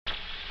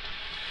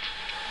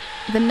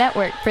the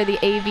network for the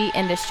AV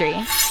industry.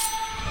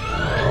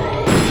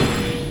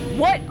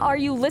 What are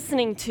you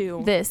listening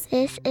to? This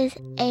is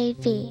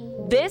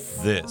AV.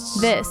 This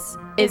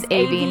is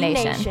AV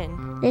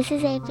Nation. This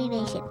is AV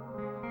Nation.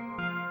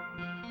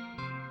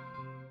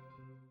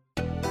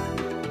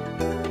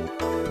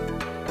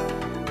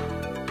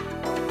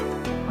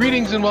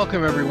 Greetings and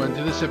welcome everyone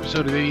to this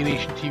episode of AV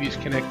Nation TV's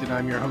Connected.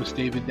 I'm your host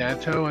David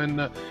Danto,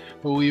 and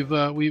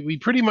we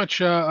pretty much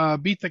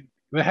beat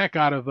the heck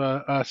out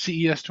of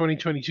CES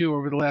 2022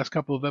 over the last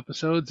couple of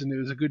episodes, and it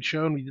was a good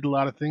show, and we did a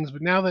lot of things.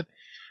 But now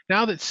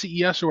that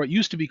CES, or what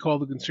used to be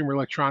called the Consumer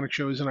Electronics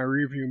Show, is in our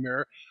rearview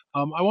mirror,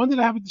 I wanted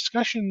to have a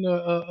discussion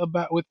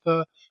about with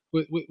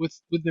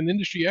an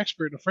industry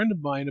expert and a friend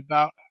of mine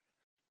about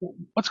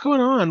what's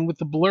going on with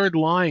the blurred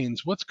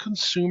lines. What's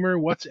consumer?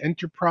 What's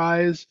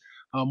enterprise?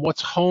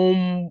 What's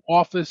home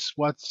office,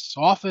 what's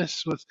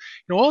office,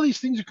 all these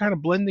things are kind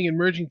of blending and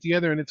merging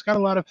together, and it's got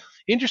a lot of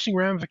interesting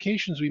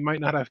ramifications we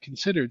might not have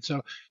considered.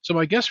 So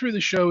my guest for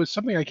the show is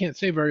something I can't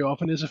say very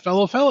often, is a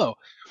fellow.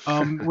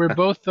 We're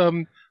both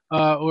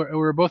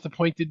we're both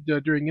appointed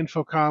during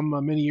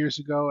Infocom many years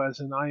ago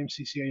as an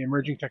IMCCA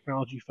Emerging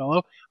Technology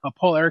Fellow.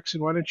 Paul Erickson,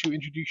 why don't you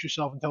introduce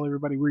yourself and tell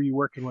everybody where you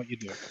work and what you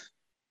do?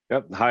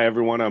 Yep. Hi,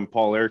 everyone. I'm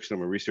Paul Erickson.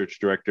 I'm a research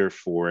director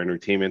for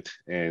entertainment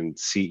and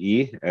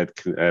CE at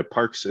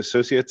Parks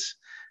Associates.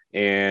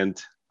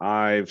 And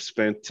I've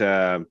spent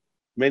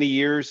many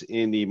years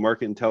in the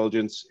market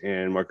intelligence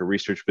and market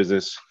research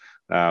business,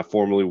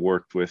 formerly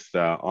worked with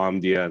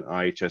Omdia and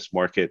IHS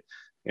Markit.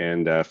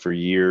 And for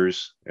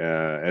years,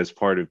 as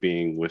part of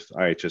being with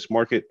IHS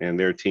Markit and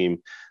their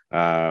team,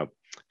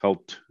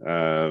 helped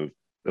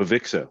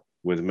Avixa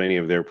with many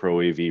of their Pro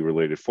AV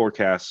related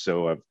forecasts.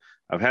 So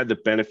I've had the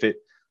benefit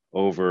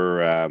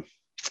over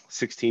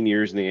 16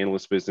 years in the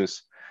analyst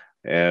business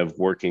of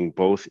working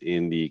both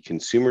in the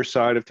consumer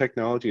side of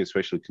technology,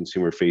 especially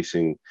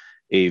consumer-facing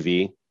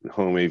AV,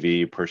 home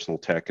AV, personal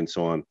tech, and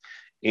so on,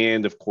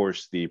 and of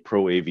course the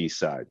Pro AV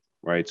side,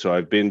 right? So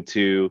I've been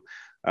to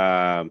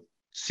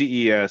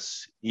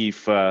CES,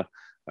 IFA,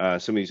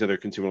 some of these other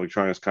consumer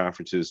electronics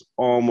conferences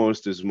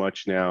almost as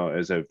much now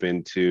as I've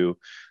been to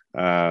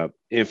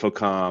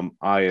Infocom,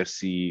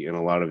 ISE, and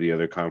a lot of the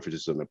other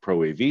conferences on the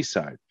Pro AV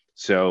side.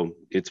 So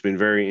it's been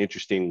very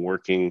interesting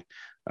working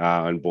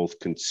on both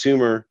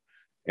consumer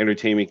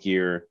entertainment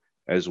gear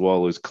as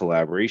well as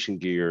collaboration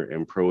gear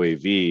and Pro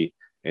AV,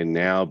 and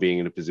now being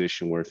in a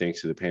position where,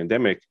 thanks to the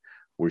pandemic,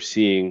 we're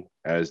seeing,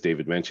 as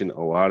David mentioned,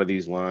 a lot of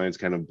these lines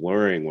kind of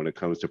blurring when it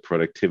comes to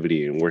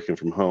productivity and working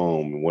from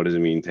home. And what does it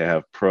mean to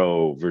have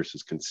pro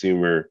versus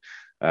consumer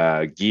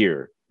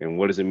gear? And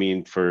what does it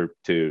mean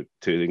to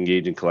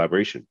engage in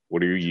collaboration?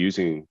 What are you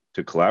using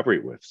to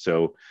collaborate with?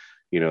 So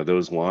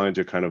those lines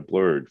are kind of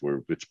blurred,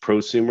 where it's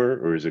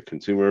prosumer or is it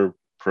consumer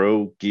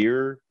pro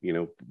gear?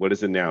 What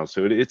is it now?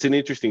 So it's an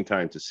interesting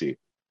time to see.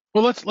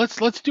 Well,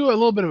 let's do a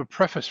little bit of a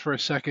preface for a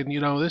second.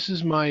 This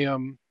is my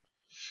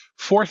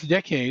fourth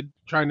decade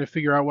trying to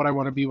figure out what I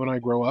want to be when I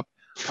grow up.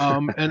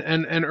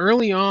 And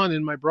early on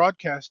in my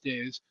broadcast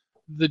days,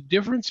 the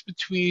difference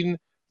between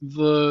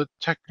the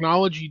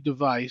technology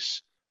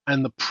device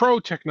and the pro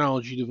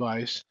technology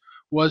device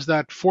was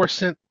that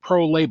 4-cent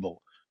pro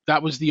label.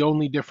 That was the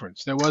only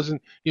difference. There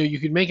wasn't, you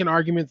could make an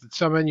argument that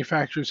some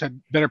manufacturers had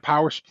better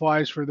power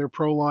supplies for their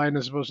pro line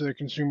as opposed to their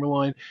consumer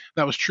line.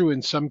 That was true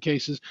in some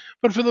cases,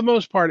 but for the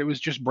most part, it was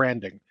just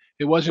branding.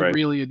 It wasn't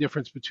really a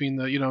difference between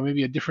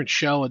maybe a different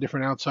shell, a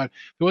different outside.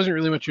 There wasn't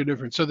really much of a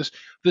difference. So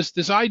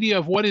this idea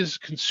of what is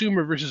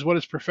consumer versus what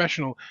is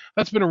professional,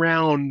 that's been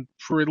around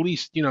for at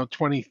least,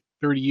 20,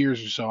 30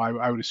 years or so,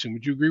 I would assume.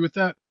 Would you agree with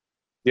that?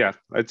 Yeah,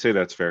 I'd say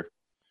that's fair.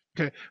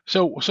 Okay,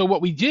 so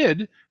what we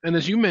did, and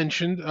as you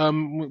mentioned,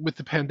 with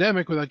the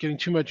pandemic, without getting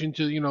too much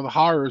into the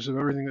horrors of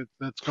everything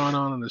that's gone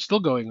on and is still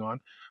going on,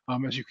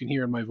 as you can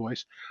hear in my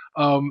voice,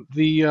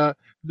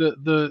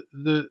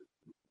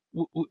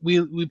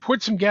 we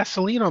poured some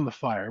gasoline on the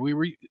fire.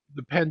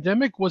 The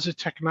pandemic was a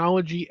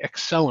technology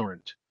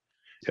accelerant.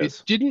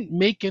 Yes. It didn't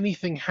make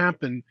anything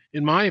happen,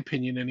 in my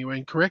opinion, anyway.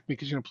 And correct me,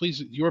 because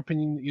please, your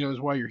opinion, is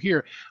why you're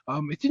here.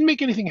 It didn't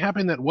make anything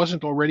happen that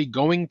wasn't already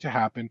going to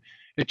happen.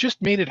 It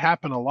just made it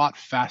happen a lot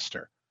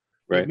faster.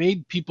 Right. It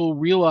made people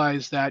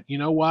realize that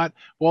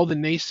all the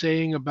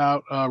naysaying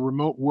about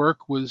remote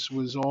work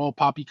was all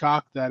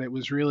poppycock. That it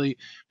was really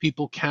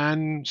people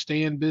can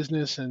stay in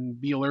business and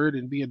be alert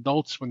and be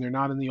adults when they're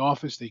not in the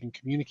office. They can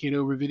communicate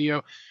over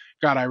video.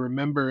 God, I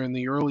remember in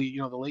the early,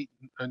 the late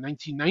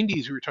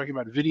 1990s, we were talking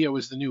about video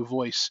as the new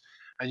voice,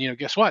 and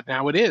guess what?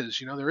 Now it is.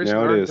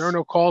 There are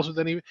no calls with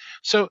any.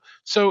 So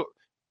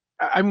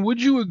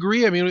would you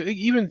agree? I mean,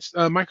 even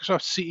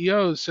Microsoft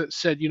CEOs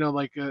said,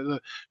 the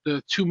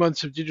 2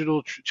 months of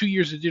 2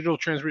 years of digital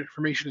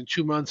transformation in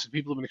 2 months, and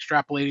people have been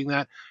extrapolating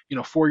that,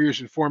 4 years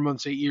in 4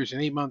 months, 8 years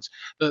in 8 months.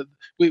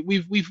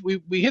 We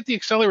hit the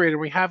accelerator, and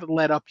we haven't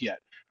let up yet.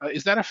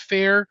 Is that a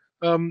fair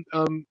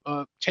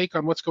take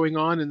on what's going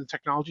on in the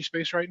technology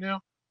space right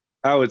now?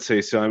 I would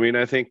say so. I mean,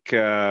 I think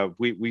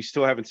we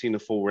still haven't seen the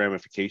full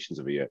ramifications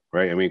of it yet,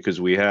 right? I mean,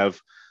 because we have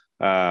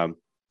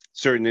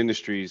certain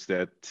industries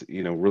that,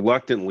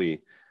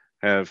 reluctantly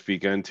have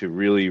begun to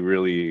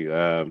really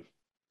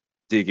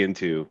dig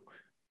into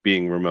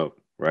being remote,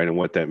 right? And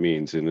what that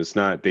means. And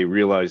they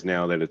realize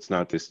now that it's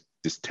not this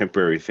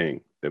temporary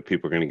thing that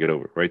people are going to get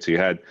over, right? So you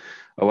had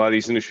a lot of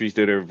these industries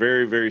that are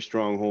very, very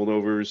strong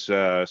holdovers,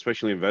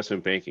 especially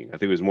investment banking. I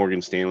think it was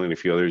Morgan Stanley and a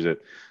few others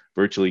that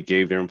virtually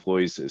gave their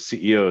employees,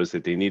 CEOs,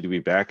 that they need to be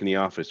back in the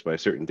office by a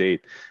certain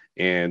date.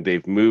 And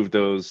they've moved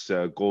those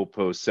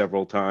goalposts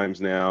several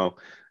times now.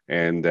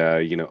 And,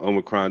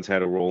 Omicron's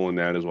had a role in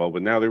that as well.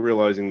 But now they're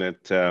realizing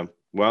that,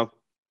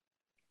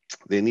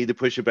 they need to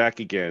push it back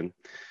again.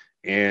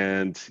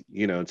 And,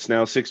 it's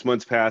now 6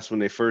 months past when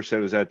they first said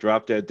it was that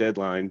drop dead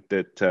deadline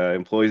that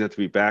employees have to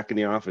be back in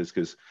the office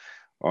because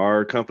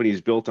our company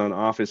is built on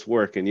office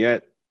work. And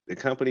yet the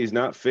company has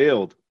not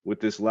failed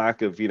with this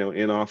lack of,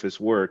 in-office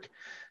work.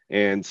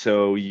 And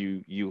so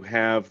you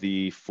have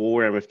the full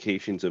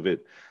ramifications of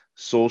it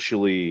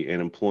socially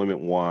and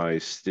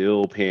employment-wise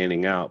still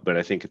panning out. But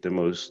I think at the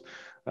most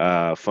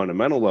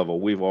fundamental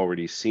level, we've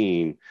already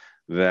seen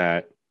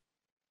that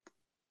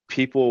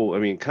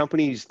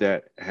companies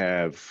that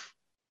have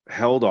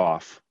held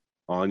off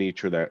on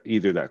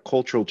either that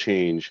cultural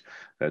change,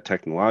 that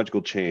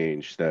technological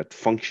change, that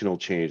functional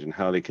change in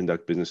how they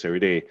conduct business every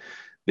day,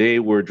 they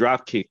were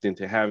drop kicked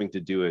into having to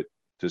do it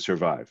to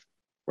survive,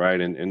 right?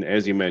 And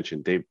as you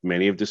mentioned,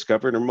 many have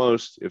discovered, or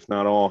most, if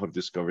not all, have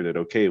discovered that,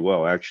 okay,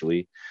 well,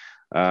 actually,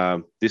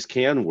 this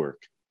can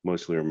work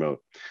mostly remote.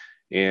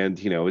 And,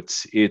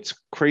 it's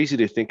crazy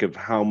to think of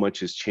how much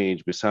has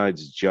changed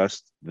besides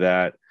just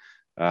that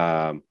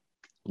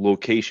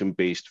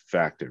location-based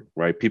factor,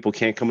 right? People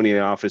can't come into the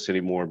office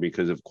anymore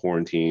because of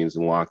quarantines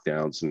and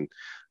lockdowns and,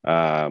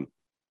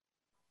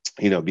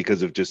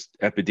 because of just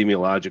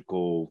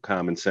epidemiological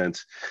common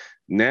sense.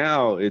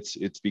 Now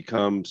it's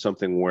become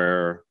something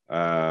where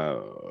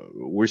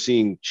we're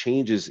seeing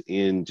changes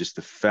in just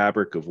the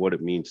fabric of what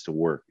it means to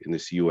work in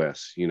this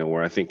U.S.,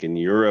 where I think in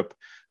Europe,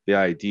 the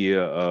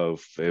idea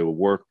of a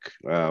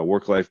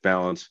work-life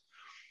balance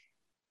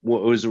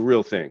was a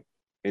real thing.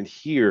 And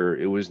here,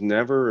 it was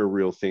never a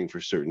real thing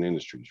for certain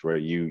industries,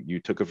 right? You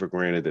took it for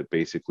granted that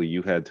basically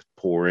you had to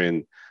pour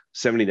in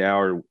 70 to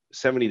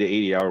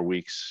 80-hour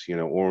weeks,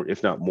 or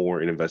if not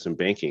more in investment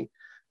banking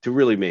to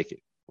really make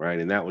it, right?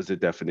 And that was the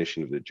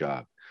definition of the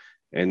job.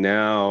 And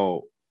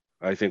now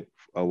I think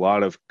a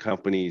lot of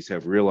companies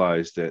have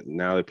realized that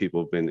now that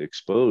people have been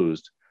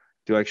exposed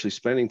to actually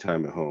spending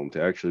time at home,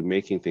 to actually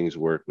making things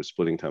work with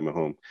splitting time at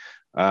home,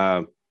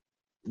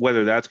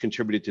 whether that's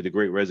contributed to the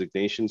great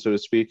resignation, so to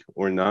speak,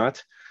 or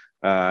not,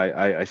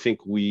 I think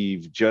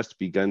we've just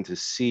begun to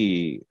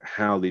see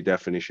how the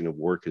definition of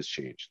work has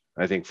changed.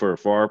 I think for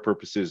our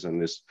purposes on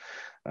this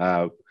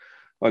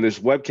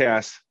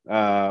webcast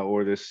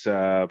or this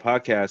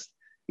podcast,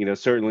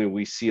 certainly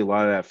we see a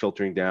lot of that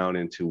filtering down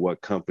into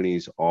what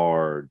companies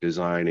are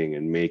designing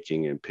and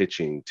making and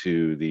pitching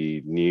to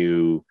the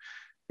new,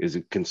 is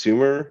it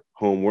consumer,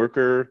 home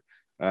worker,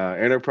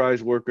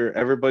 enterprise worker.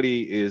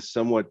 Everybody is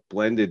somewhat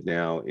blended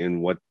now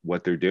in what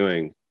they're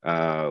doing,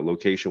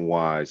 location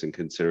wise and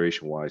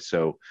consideration wise.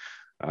 So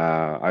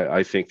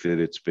I think that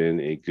it's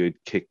been a good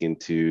kick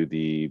into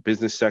the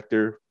business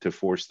sector to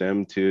force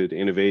them to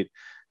innovate,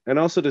 and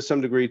also to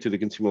some degree to the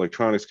consumer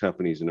electronics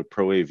companies and the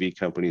pro AV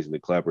companies and the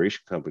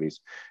collaboration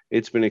companies.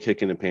 It's been a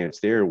kick in the pants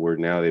there, where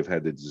now they've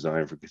had to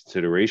design for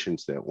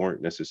considerations that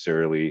weren't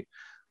necessarily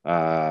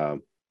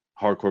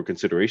hardcore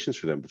considerations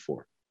for them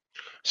before.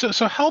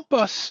 So help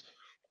us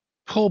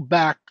pull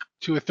back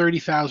to a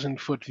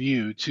 30,000-foot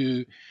view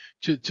to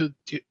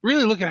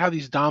really look at how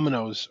these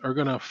dominoes are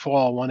going to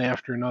fall one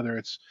after another.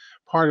 It's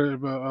part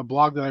of a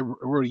blog that I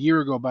wrote a year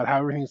ago about how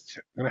everything's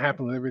going to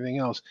happen with everything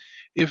else.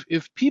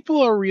 If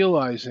people are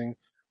realizing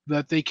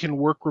that they can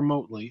work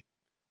remotely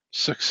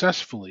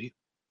successfully,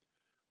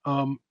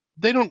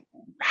 they don't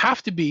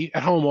have to be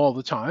at home all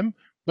the time.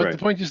 But Right. The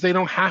point is, they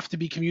don't have to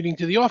be commuting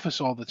to the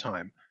office all the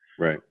time.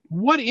 Right.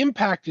 What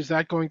impact is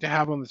that going to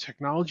have on the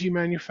technology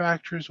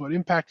manufacturers? What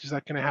impact is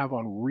that going to have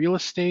on real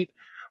estate,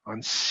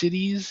 on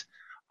cities,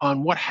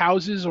 on what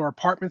houses or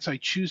apartments I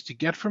choose to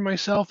get for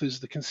myself? Is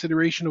the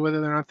consideration of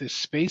whether or not there's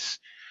space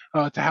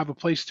to have a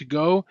place to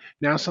go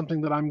now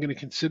something that I'm going to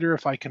consider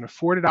if I can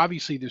afford it?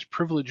 Obviously, there's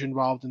privilege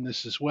involved in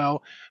this as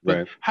well. But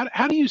Right.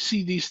 how do you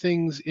see these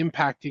things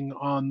impacting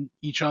on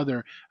each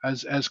other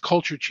as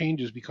culture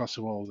changes because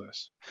of all of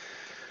this?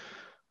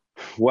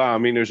 Wow,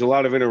 there's a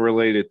lot of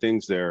interrelated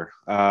things there.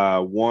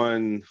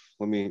 One,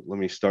 let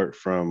me start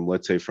from,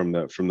 let's say, from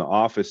the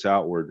office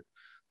outward.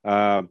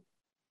 The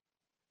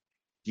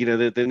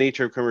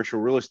nature of commercial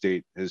real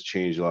estate has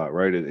changed a lot,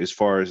 right? As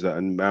far as the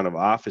amount of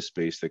office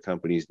space that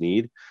companies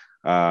need,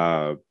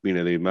 the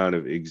amount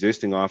of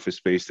existing office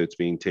space that's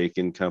being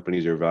taken,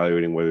 companies are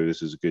evaluating whether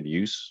this is a good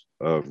use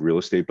of real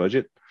estate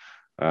budget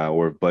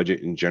or budget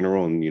in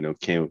general, and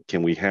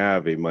can we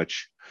have a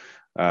much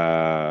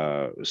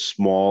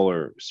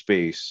smaller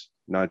space,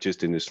 not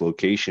just in this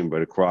location,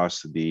 but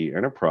across the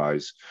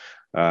enterprise,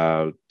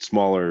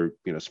 smaller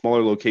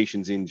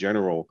locations in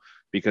general,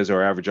 because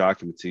our average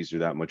occupancies are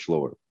that much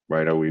lower,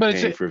 right? Are we But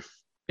paying for?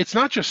 it's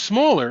not just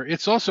smaller,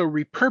 it's also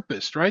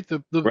repurposed, right?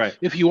 Right.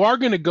 If you are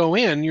going to go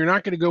in, you're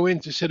not going to go in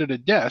to sit at a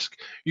desk.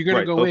 You're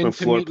going to Right, go open in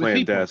to floor meet with plan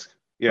people. desk.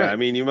 Yeah, I Right.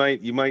 mean,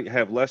 you might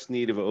have less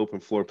need of an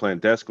open floor plan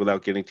desk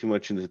without getting too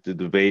much into the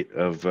debate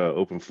of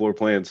open floor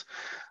plans.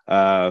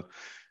 Uh,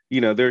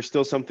 there are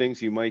still some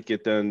things you might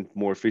get done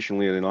more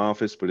efficiently in an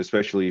office, but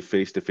especially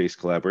face-to-face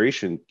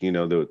collaboration,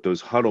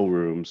 those huddle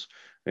rooms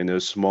and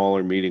those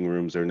smaller meeting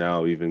rooms are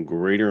now even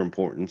greater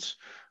importance.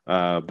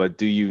 But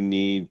do you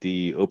need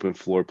the open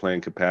floor plan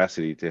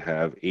capacity to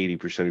have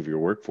 80% of your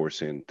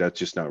workforce in? That's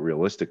just not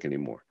realistic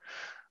anymore.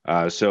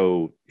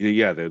 So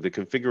yeah, the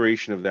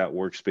configuration of that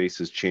workspace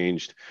has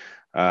changed.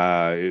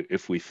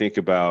 If we think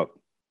about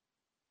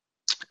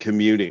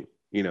commuting,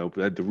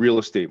 the real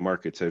estate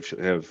markets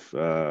have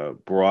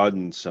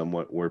broadened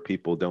somewhat, where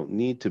people don't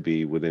need to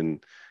be within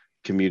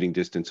commuting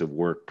distance of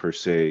work per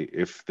se,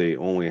 if they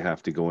only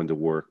have to go into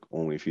work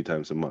only a few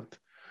times a month,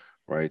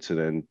 right? So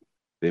then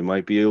they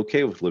might be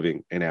okay with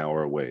living an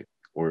hour away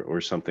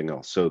or something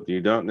else. So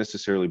you're not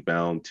necessarily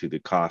bound to the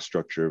cost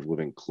structure of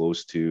living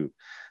close to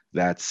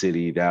that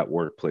city, that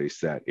workplace,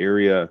 that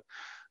area.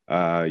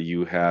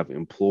 You have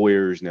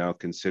employers now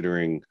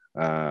considering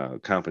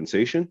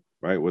compensation,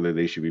 right? Whether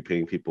they should be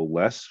paying people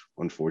less,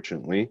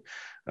 unfortunately,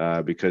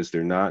 because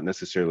they're not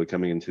necessarily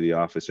coming into the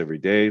office every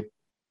day.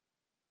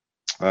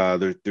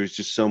 There's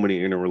just so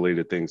many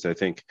interrelated things. I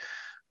think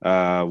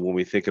when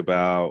we think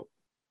about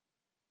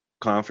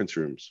conference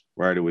rooms,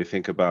 right, or we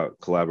think about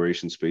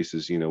collaboration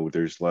spaces,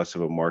 there's less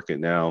of a market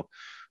now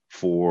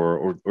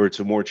or it's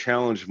a more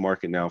challenged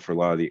market now for a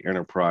lot of the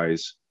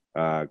enterprise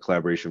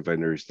collaboration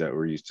vendors that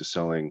were used to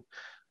selling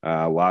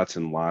lots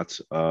and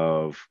lots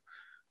of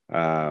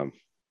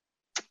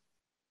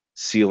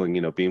ceiling,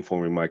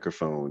 beamforming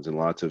microphones and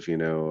lots of,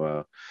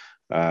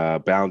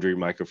 boundary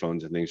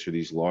microphones and things for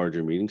these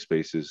larger meeting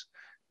spaces.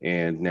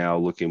 And now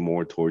looking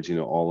more towards,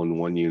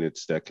 all-in-one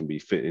units that can be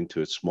fit into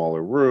a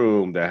smaller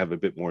room, that have a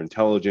bit more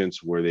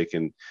intelligence, where they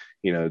can,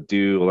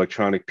 do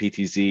electronic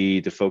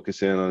PTZ to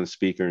focus in on the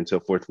speaker and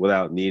so forth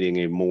without needing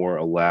a more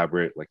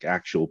elaborate, like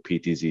actual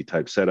PTZ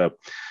type setup.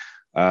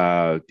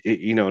 And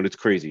it's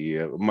crazy.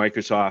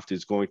 Microsoft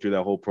is going through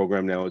that whole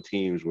program now with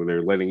Teams, where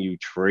they're letting you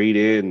trade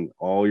in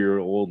all your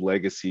old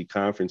legacy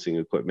conferencing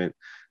equipment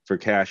for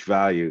cash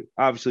value.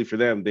 Obviously, for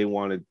them, they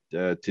wanted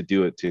to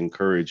do it to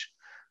encourage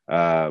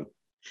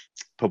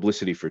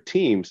publicity for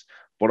Teams,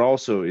 but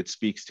also it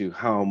speaks to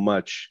how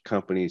much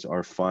companies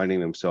are finding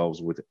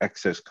themselves with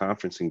excess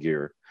conferencing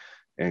gear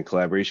and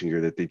collaboration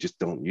gear that they just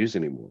don't use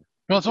anymore.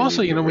 Well, it's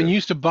also, when you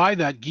used to buy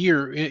that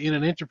gear in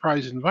an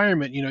enterprise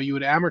environment, you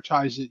would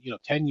amortize it,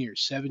 10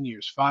 years, 7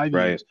 years, 5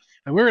 Right. years.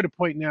 And we're at a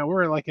point now,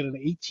 we're like in an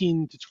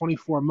 18 to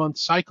 24 month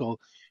cycle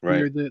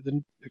where Right.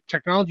 the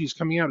technology is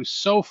coming out is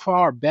so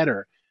far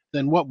better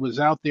than what was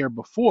out there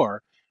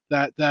before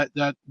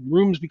that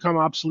rooms become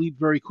obsolete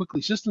very quickly,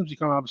 systems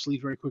become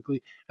obsolete very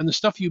quickly, and the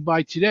stuff you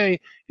buy today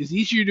is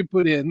easier to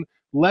put in,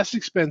 less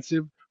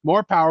expensive,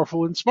 more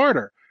powerful, and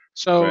smarter.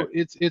 So Right.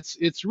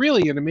 it's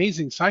really an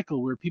amazing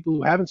cycle where people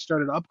who haven't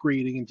started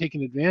upgrading and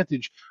taking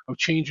advantage of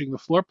changing the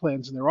floor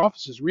plans in their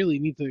offices really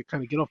need to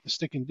kind of get off the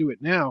stick and do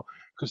it now,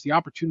 because the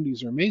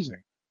opportunities are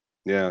amazing.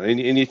 Yeah, and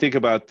you think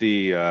about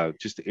the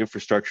just the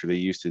infrastructure they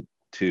used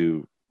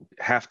to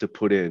have to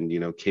put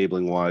in,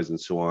 cabling wise and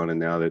so on, and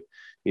now that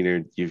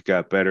you've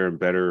got better and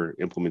better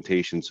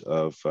implementations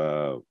of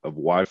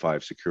Wi-Fi,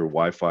 secure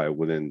Wi-Fi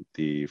within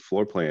the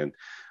floor plan.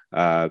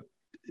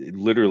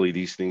 Literally,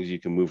 these things you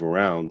can move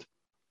around.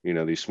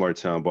 These smart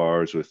sound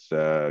bars with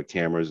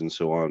cameras and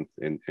so on,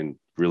 and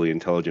really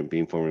intelligent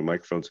beamforming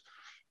microphones.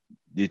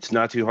 It's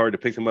not too hard to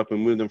pick them up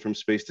and move them from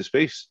space to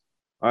space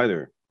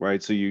either,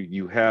 right? So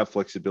you have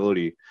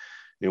flexibility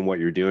in what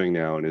you're doing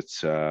now, and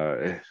it's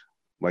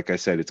like I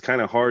said, it's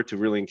kind of hard to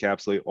really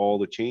encapsulate all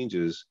the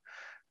changes,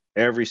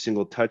 every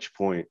single touch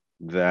point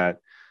that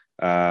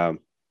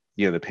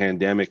the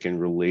pandemic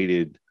and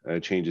related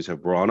changes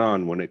have brought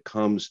on when it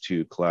comes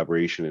to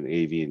collaboration and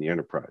AV in the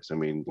enterprise. I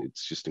mean,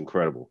 it's just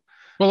incredible.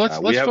 Well,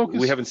 let's focus.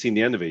 We haven't seen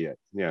the end of it yet.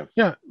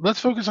 Yeah. Let's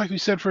focus, like we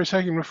said, for a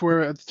second before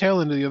we're at the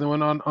tail end of the other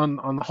one,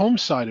 on the home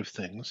side of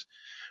things,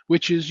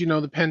 which is,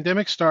 the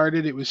pandemic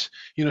started. It was,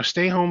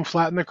 stay home,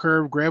 flatten the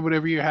curve, grab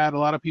whatever you had. A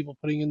lot of people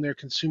putting in their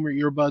consumer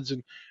earbuds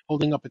and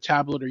holding up a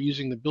tablet or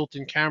using the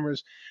built-in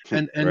cameras,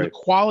 and Right. the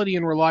quality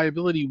and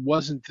reliability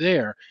wasn't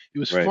there. It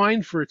was Right.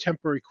 fine for a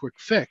temporary quick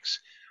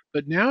fix,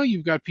 but now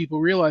you've got people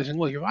realizing,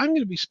 look, if I'm going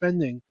to be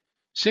spending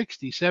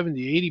 60,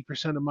 70,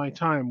 80% of my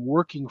time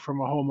working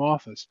from a home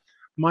office,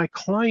 my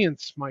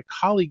clients, my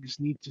colleagues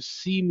need to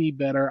see me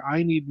better.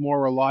 I need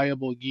more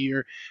reliable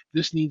gear.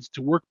 This needs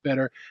to work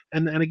better.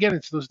 And again,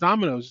 it's those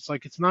dominoes. It's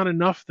like, it's not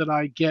enough that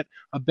I get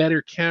a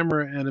better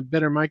camera and a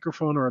better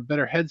microphone or a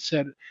better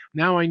headset.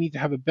 Now I need to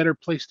have a better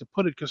place to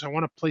put it because I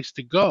want a place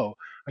to go.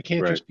 I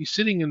can't Right. just be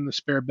sitting in the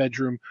spare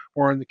bedroom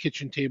or on the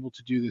kitchen table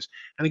to do this.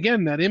 And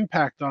again, that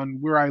impact on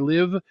where I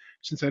live,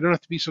 since I don't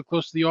have to be so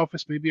close to the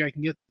office, maybe I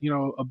can get,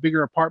 a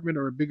bigger apartment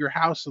or a bigger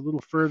house a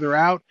little further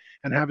out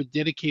and have a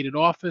dedicated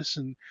office.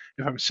 And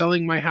if I'm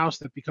selling my house,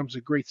 that becomes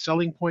a great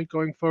selling point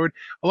going forward.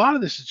 A lot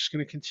of this is just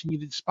going to continue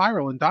to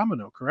spiral and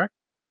domino, correct?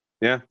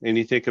 Yeah, and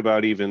you think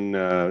about even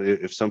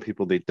if some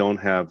people they don't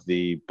have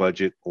the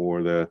budget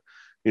or the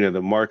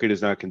market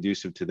is not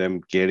conducive to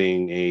them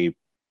getting a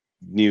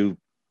new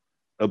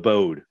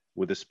abode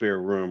with a spare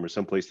room or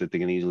someplace that they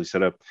can easily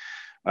set up,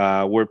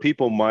 where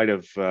people might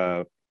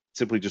have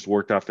simply just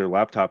worked off their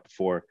laptop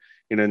before.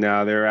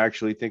 Now they're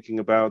actually thinking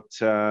about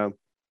their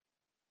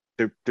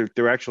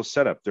actual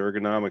setup, their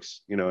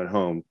ergonomics, at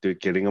home. They're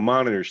getting a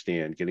monitor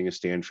stand, getting a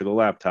stand for the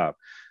laptop,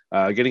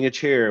 getting a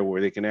chair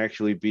where they can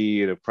actually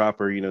be at a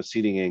proper,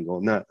 seating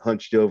angle, not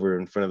hunched over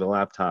in front of the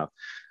laptop.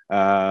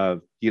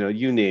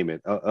 You name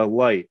it, a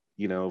light,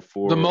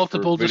 for the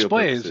multiple video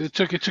displays.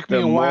 purposes. It took me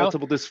a while.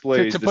 Multiple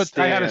displays. To put.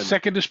 I had a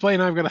second display,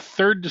 and I've got a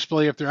third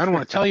display up there. I don't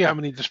want to tell you how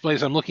many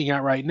displays I'm looking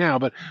at right now,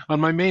 but on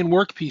my main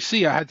work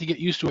PC, I had to get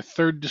used to a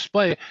third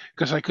display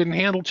because I couldn't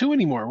handle two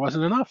anymore. It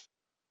wasn't enough.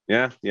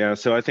 Yeah.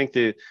 So I think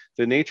the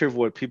nature of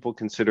what people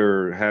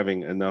consider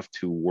having enough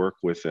to work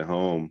with at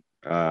home,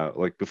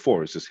 like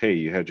before, is just, hey,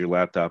 you had your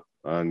laptop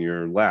on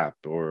your lap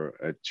or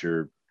at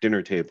your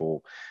dinner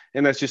table,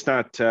 and that's just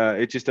not.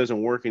 It just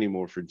doesn't work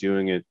anymore for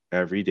doing it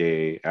every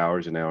day,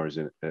 hours and hours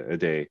a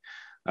day,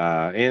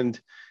 and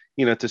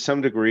to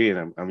some degree,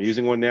 and I'm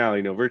using one now.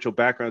 Virtual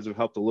backgrounds have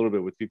helped a little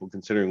bit with people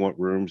considering what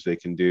rooms they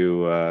can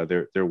do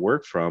their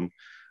work from.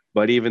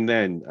 But even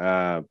then,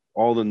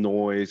 all the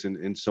noise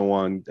and so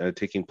on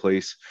taking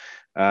place,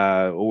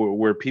 or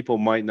where people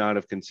might not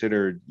have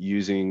considered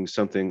using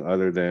something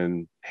other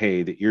than,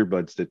 hey, the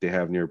earbuds that they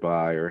have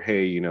nearby, or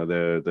hey,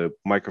 the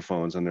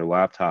microphones on their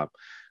laptop,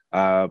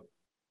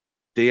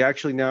 they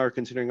actually now are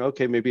considering,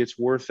 okay, maybe it's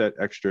worth that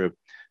extra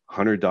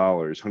 $100,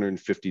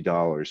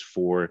 $150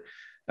 for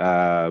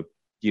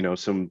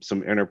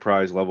some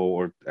enterprise level,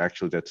 or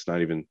actually that's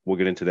not even, we'll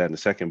get into that in a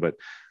second, but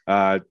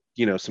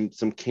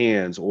some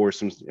cans or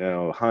some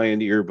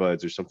high-end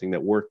earbuds or something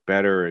that work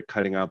better at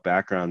cutting out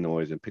background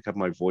noise and pick up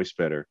my voice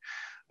better.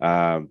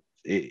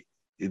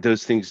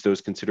 Those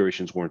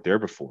considerations weren't there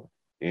before.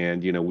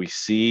 And we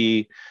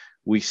see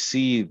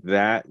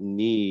that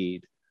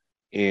need,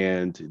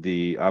 and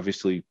the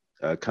obviously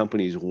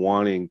companies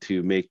wanting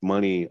to make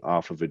money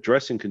off of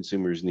addressing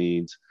consumers'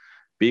 needs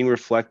being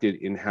reflected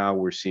in how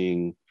we're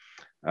seeing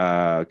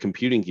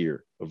computing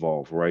gear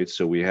evolve, right?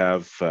 So we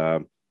have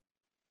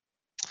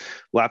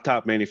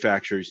laptop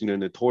manufacturers,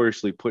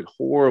 notoriously put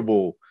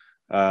horrible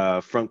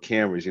front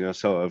cameras,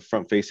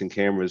 front-facing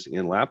cameras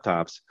in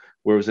laptops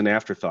where it was an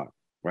afterthought,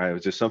 right? It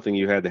was just something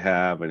you had to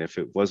have, and if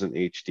it wasn't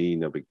HD,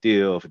 no big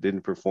deal. If it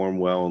didn't perform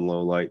well in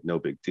low light, no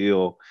big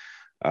deal.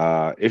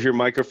 If your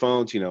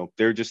microphones,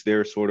 they're just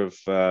there sort of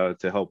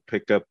to help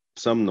pick up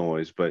some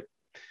noise, but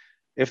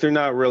if they're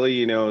not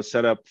really,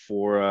 set up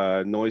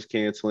for noise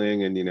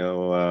canceling and,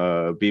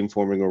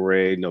 beamforming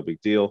array, no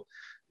big deal.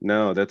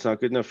 No, that's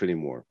not good enough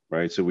anymore,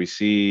 right? So we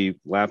see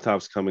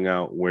laptops coming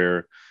out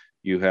where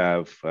you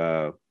have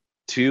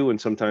two and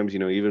sometimes,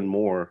 even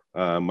more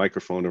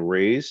microphone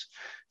arrays.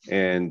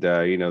 And,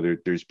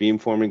 there's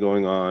beamforming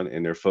going on,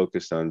 and they're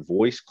focused on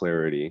voice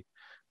clarity,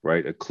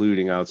 right?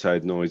 Occluding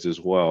outside noise as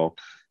well.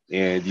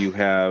 And you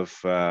have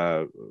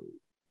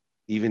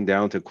even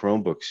down to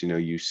Chromebooks,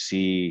 you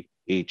see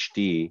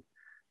HD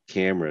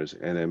cameras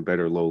and then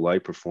better low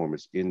light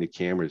performance in the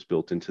cameras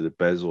built into the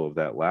bezel of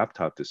that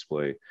laptop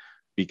display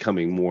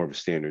becoming more of a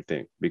standard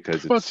thing,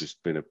 because it's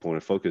just been a point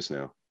of focus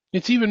now.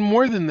 It's even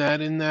more than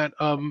that, in that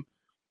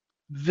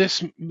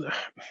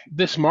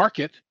this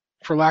market,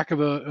 for lack of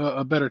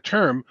a better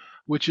term,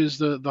 which is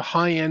the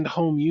high-end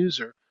home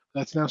user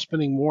that's now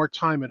spending more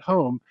time at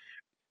home,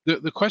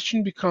 the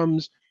question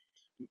becomes,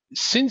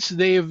 since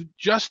they've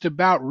just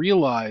about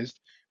realized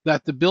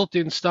that the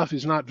built-in stuff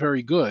is not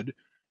very good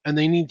and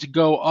they need to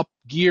go up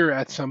gear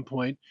at some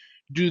point,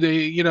 do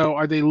they,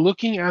 are they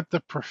looking at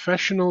the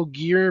professional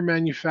gear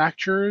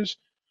manufacturers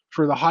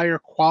for the higher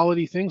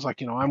quality things?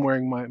 Like, I'm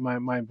wearing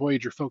my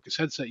Voyager Focus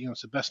headset,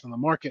 it's the best on the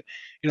market,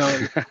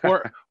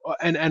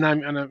 and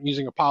I'm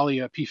using a Poly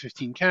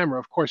P15 camera,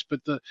 of course,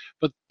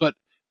 but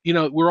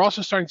we're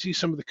also starting to see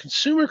some of the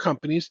consumer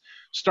companies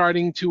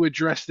starting to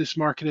address this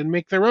market and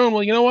make their own.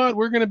 Well, you know what?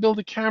 We're going to build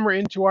a camera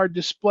into our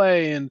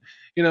display, and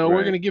Right.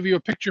 we're going to give you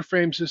a picture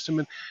frame system.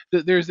 And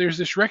there's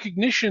this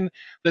recognition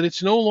that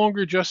it's no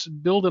longer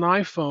just build an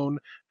iPhone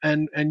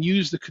and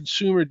use the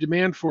consumer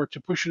demand for it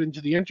to push it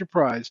into the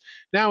enterprise.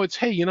 Now it's,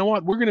 hey, you know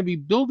what? We're going to be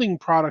building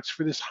products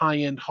for this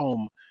high-end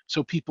home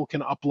so people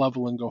can up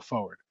level and go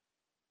forward.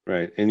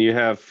 Right. And you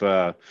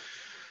have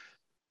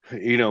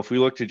if we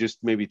look to just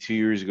maybe 2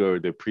 years ago,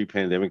 the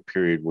pre-pandemic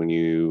period, when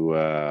you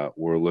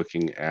were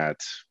looking at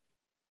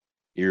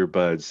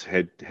earbuds,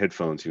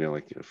 headphones,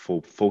 like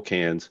full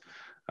cans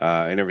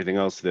and everything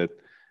else, that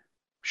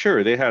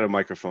sure, they had a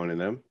microphone in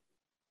them.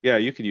 Yeah,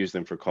 you could use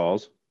them for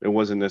calls. It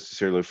wasn't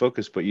necessarily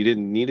focused, but you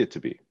didn't need it to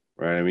be,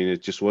 right? I mean,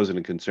 it just wasn't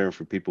a concern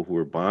for people who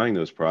were buying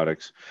those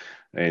products.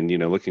 And,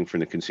 looking from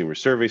the consumer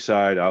survey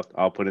side,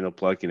 I'll put in a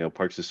plug.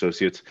 Parks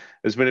Associates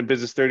has been in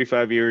business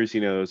 35 years,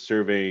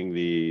 surveying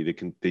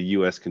the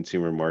U.S.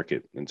 consumer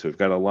market. And so we've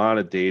got a lot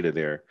of data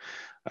there.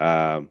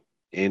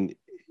 And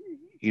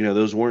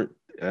those weren't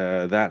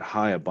that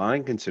high a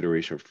buying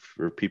consideration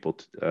for people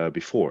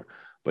before.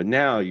 But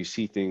now you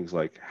see things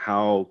like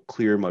how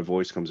clear my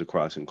voice comes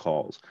across in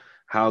calls,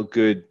 how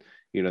good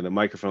the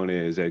microphone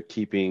is at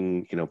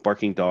keeping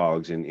barking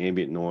dogs and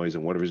ambient noise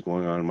and whatever's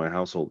going on in my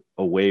household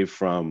away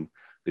from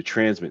the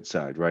transmit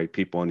side, right?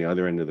 People on the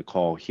other end of the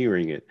call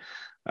hearing it.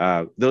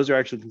 Those are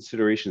actually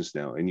considerations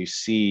now, and you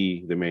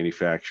see the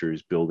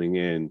manufacturers building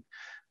in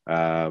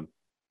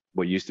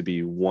what used to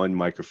be one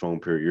microphone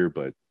per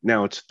earbud.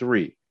 Now it's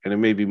 3, and it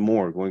may be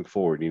more going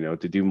forward,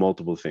 to do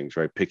multiple things,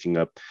 right? Picking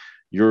up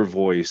your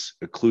voice,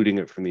 occluding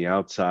it from the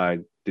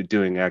outside, to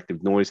doing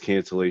active noise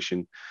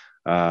cancellation.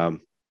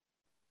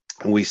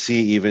 We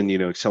see even,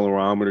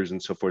 accelerometers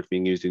and so forth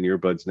being used in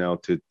earbuds now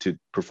to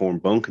perform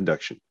bone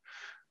conduction,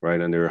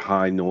 right, under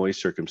high noise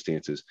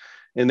circumstances.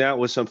 And that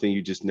was something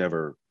you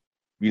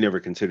never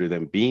considered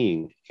them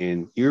being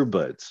in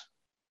earbuds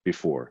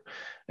before.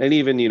 And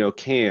even,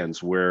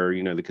 cans, where,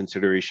 the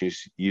consideration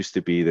used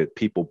to be that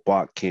people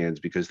bought cans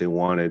because they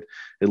wanted,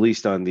 at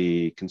least on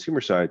the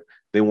consumer side,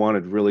 they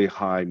wanted really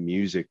high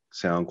music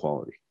sound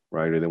quality,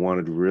 right? Or they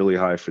wanted really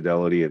high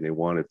fidelity, and they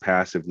wanted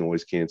passive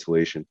noise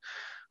cancellation.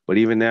 But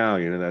even now,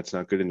 that's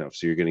not good enough.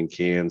 So you're getting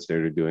cans that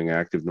are doing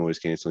active noise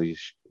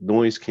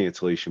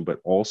cancellation, but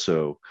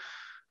also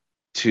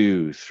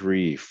 2,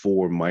 3,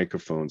 4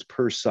 microphones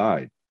per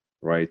side,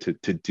 right?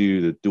 To do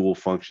the dual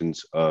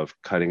functions of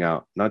cutting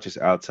out not just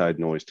outside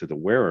noise to the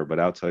wearer, but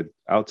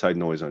outside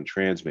noise on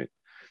transmit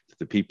to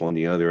the people on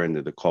the other end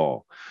of the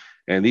call.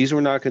 And these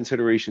were not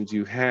considerations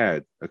you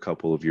had a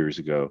couple of years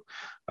ago.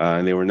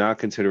 And they were not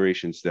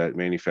considerations that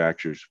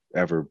manufacturers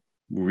ever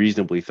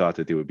reasonably thought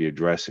that they would be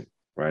addressing.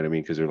 Right. I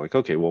mean, because they're like,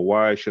 okay, well,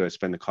 why should I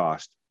spend the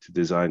cost to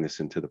design this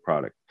into the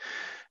product?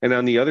 And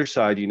on the other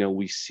side,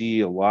 we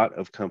see a lot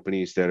of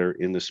companies that are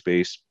in the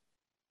space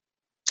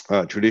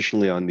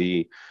traditionally on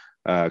the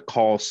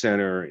call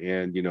center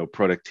and,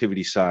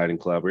 productivity side and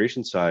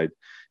collaboration side,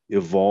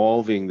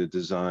 evolving the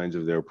designs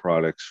of their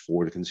products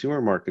for the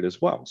consumer market as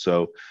well.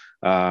 So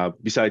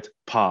besides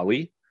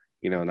Poly,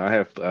 and I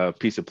have a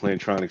piece of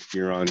Plantronics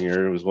gear on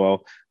here as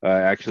well.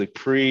 Actually,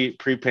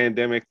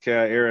 pre-pandemic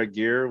era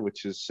gear,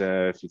 which is,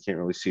 if you can't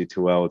really see it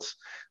too well, it's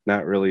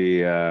not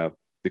really the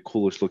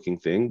coolest looking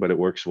thing, but it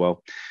works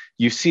well.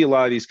 You see a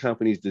lot of these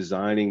companies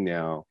designing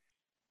now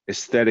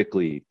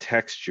aesthetically,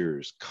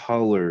 textures,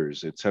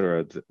 colors,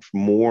 etc.,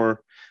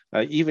 more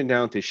even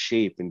down to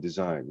shape and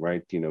design,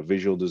 right?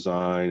 Visual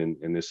design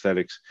and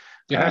aesthetics.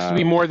 It has to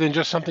be more than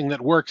just something that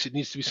works. It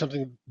needs to be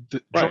something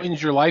that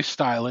joins your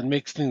lifestyle and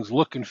makes things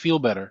look and feel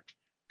better.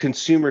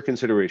 Consumer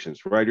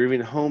considerations, right? Or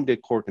even home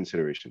decor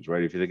considerations,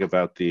 right? If you think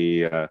about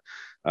the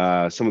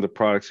some of the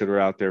products that are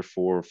out there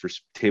for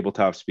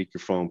tabletop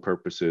speakerphone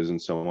purposes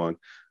and so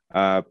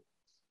on,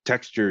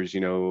 textures,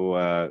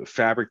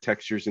 fabric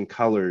textures and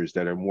colors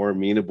that are more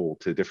amenable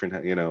to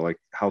different, like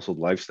household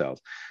lifestyles.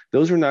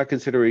 Those were not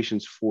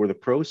considerations for the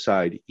pro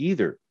side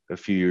either a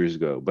few years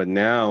ago. But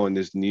now in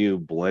this new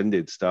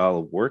blended style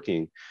of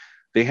working,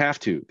 they have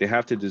to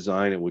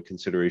design it with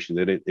consideration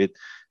that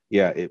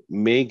it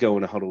may go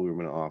in a huddle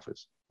room in an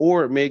office,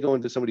 or it may go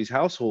into somebody's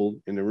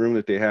household in the room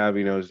that they have,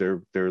 as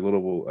their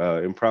little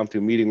impromptu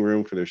meeting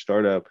room for their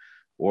startup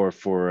or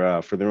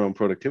for their own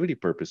productivity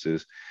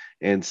purposes.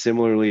 And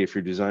similarly, if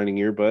you're designing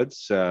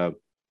earbuds,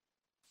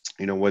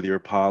 whether you're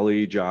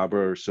Poly,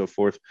 Jabra, or so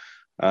forth,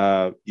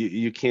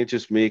 you can't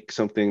just make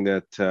something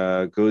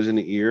that goes in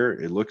the ear.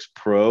 It looks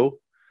pro.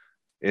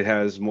 It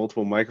has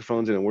multiple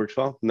microphones and it works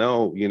well.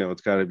 No,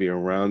 it's got to be a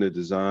rounded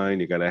design.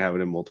 You got to have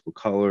it in multiple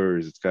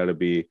colors. It's got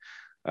to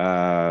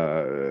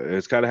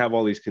have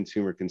all these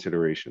consumer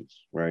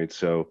considerations, right?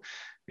 So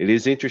it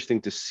is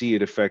interesting to see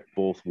it affect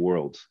both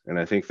worlds. And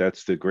I think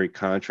that's the great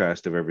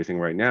contrast of everything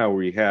right now,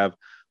 where you have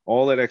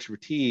all that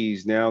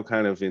expertise now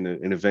kind of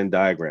in a Venn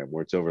diagram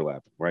where it's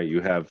overlapping, right? You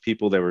have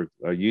people that were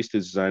used to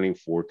designing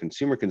for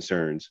consumer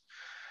concerns,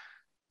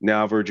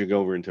 now verging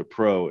over into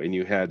pro, and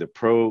you have the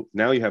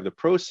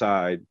pro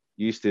side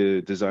used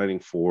to designing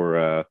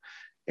for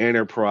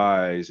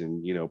enterprise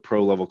and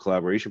pro level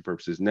collaboration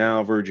purposes,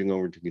 now verging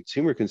over to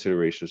consumer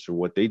considerations for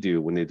what they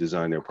do when they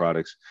design their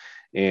products.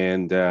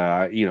 And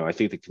I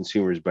think the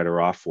consumer is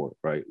better off for it,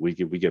 right? We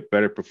get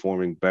better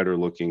performing, better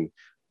looking,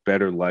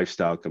 better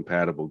lifestyle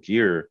compatible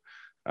gear,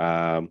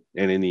 and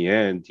in the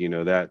end,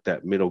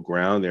 that middle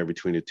ground there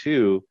between the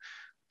two,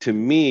 to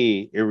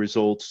me, it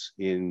results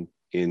in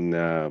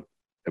a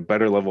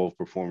better level of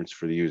performance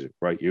for the user,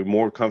 right? You're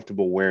more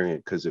comfortable wearing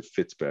it because it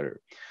fits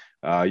better.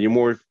 You're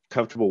more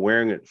comfortable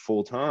wearing it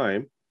full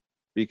time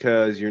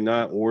because you're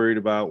not worried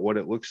about what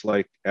it looks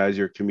like as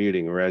you're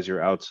commuting or as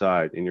you're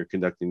outside and you're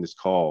conducting this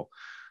call.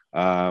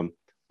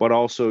 But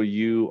also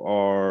you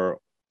are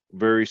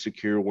very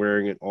secure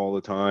wearing it all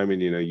the time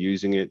and,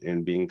 using it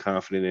and being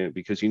confident in it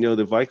because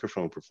the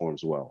microphone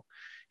performs well.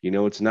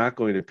 it's not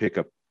going to pick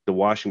up the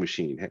washing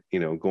machine,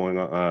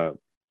 going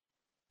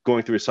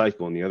through a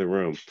cycle in the other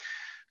room.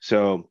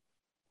 So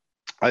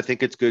I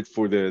think it's good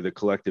for the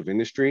collective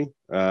industry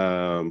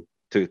to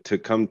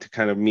come to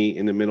kind of meet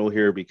in the middle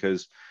here,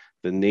 because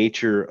the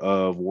nature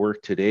of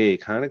work today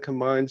kind of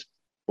combines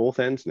both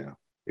ends now.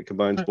 It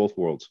combines both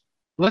worlds.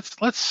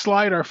 Let's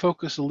slide our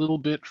focus a little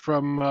bit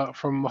from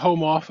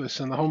home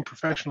office and the home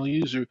professional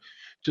user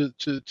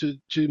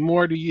to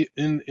more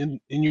in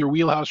your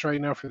wheelhouse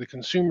right now for the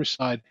consumer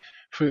side,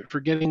 for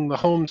getting the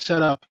home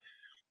set up,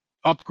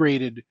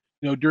 upgraded,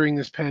 during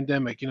this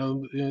pandemic.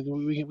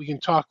 We can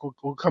talk.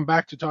 We'll come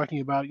back to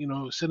talking about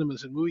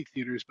cinemas and movie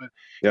theaters, but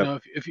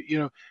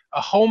if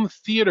a home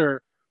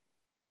theater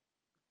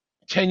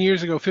 10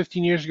 years ago,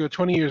 15 years ago,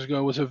 20 years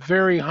ago was a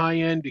very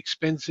high-end,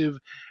 expensive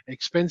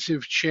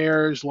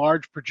chairs,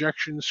 large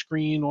projection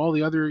screen, all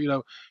the other,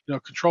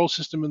 control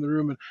system in the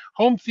room. And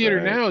home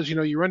theater now is,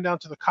 you run down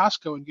to the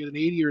Costco and get an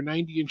 80 or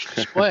 90-inch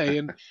display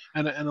and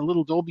a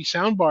little Dolby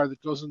soundbar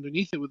that goes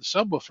underneath it with a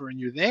subwoofer, and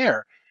you're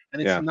there.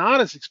 And it's not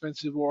as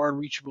expensive or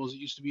unreachable as it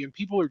used to be. And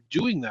people are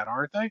doing that,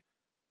 aren't they?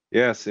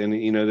 Yes, and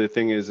the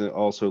thing is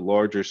also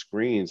larger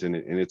screens, and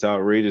it's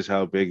outrageous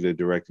how big the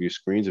direct view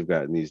screens have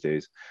gotten these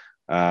days.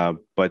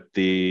 But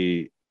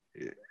the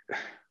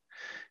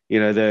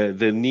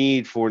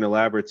need for an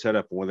elaborate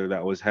setup, whether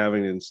that was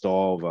having to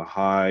install a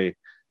high,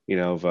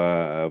 of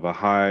a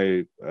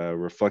high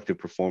reflective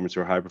performance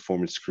or high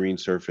performance screen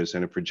surface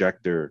and a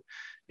projector,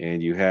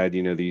 and you had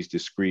these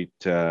discrete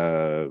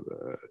AV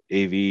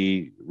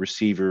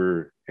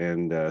receiver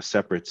and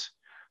separates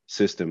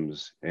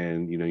systems,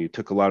 and you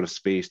took a lot of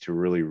space to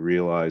really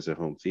realize a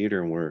home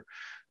theater. And where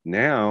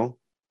now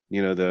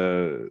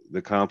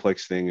the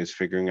complex thing is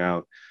figuring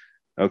out,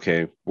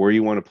 okay, where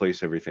you want to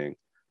place everything.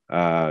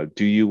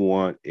 Do you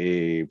want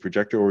a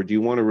projector, or do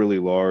you want a really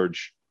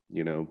large,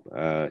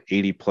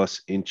 80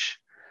 plus inch,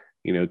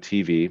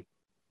 TV?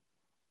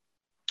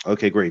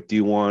 Okay, great. Do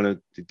you want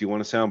a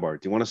soundbar?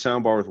 Do you want a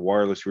soundbar with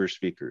wireless rear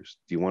speakers?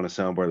 Do you want a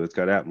soundbar that's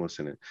got Atmos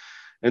in it?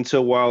 And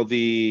so while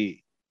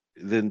the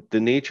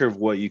nature of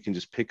what you can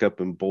just pick up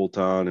and bolt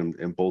on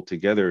and bolt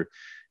together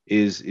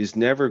is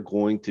never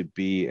going to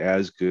be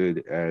as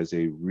good as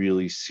a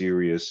really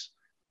serious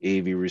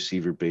AV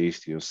receiver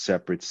based,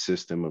 separate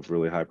system of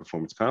really high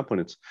performance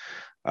components.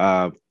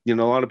 A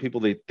lot of people,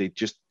 they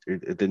just,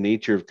 the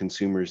nature of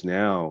consumers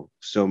now,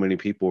 so many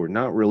people are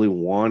not really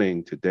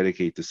wanting to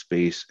dedicate the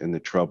space and the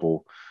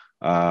trouble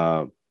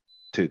to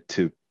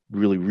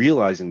really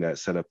realizing that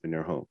setup in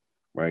their home,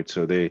 right?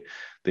 So they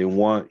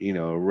want,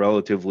 a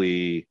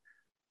relatively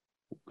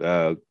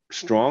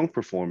strong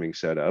performing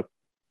setup,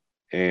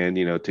 and,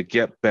 to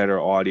get better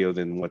audio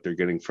than what they're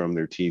getting from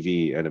their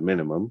TV at a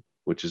minimum,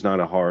 which is not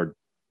a hard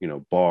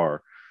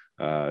bar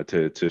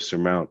to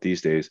surmount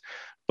these days.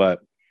 But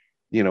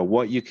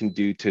what you can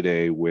do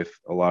today with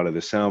a lot of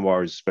the sound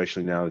bars,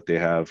 especially now that they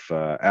have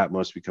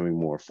Atmos becoming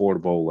more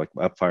affordable, like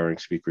up-firing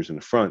speakers in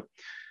the front,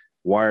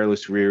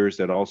 wireless rears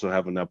that also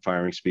have an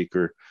up-firing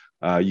speaker,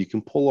 you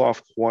can pull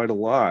off quite a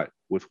lot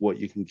with what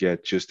you can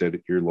get just at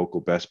your local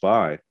Best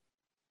Buy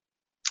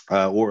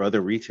or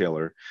other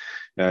retailer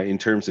in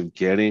terms of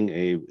getting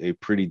a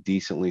pretty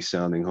decently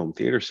sounding home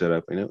theater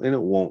setup, and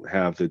it won't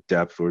have the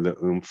depth or the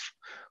oomph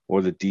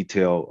or the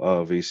detail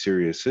of a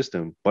serious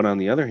system. But on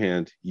the other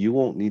hand, you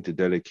won't need to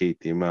dedicate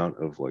the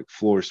amount of like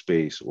floor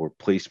space or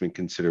placement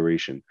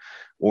consideration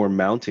or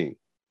mounting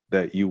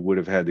that you would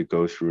have had to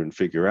go through and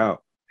figure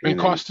out. And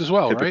cost as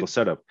well, typical right?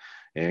 Setup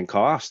and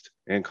cost.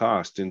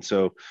 And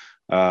so,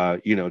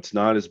 it's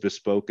not as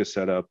bespoke a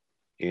setup,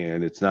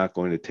 and it's not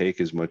going to take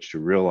as much to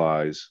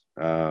realize,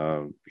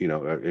 a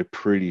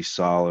pretty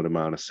solid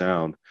amount of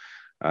sound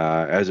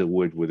as it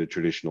would with a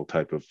traditional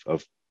type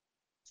of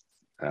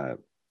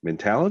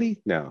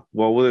mentality now.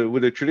 Well,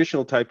 with a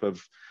traditional type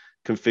of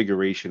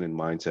configuration and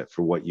mindset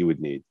for what you would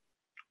need.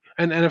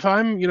 And if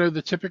I'm,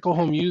 the typical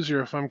home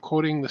user, if I'm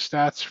quoting the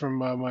stats from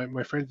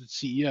my friends at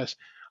CES,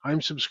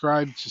 I'm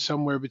subscribed to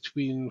somewhere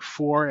between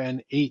 4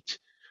 and 8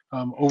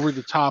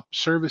 over-the-top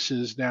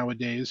services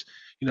nowadays.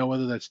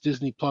 Whether that's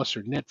Disney Plus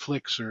or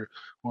Netflix or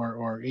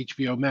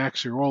HBO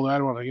Max or all that. I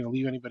don't want to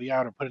leave anybody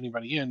out or put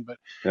anybody in, but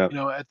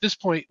at this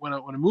point, when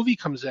a movie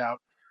comes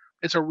out,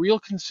 it's a real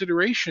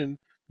consideration.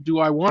 Do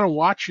I want to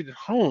watch it at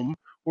home,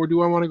 or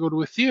do I want to go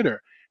to a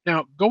theater?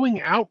 Now, going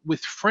out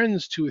with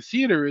friends to a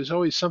theater is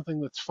always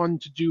something that's fun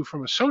to do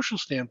from a social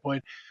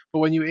standpoint, but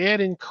when you add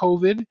in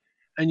COVID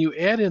and you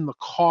add in the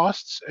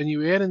costs and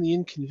you add in the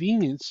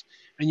inconvenience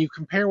and you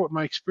compare what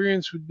my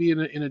experience would be in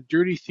a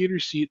dirty theater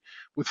seat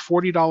with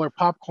 $40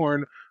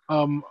 popcorn,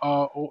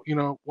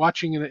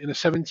 watching in a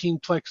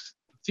 17-plex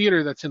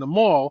theater that's in a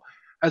mall,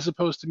 as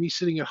opposed to me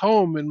sitting at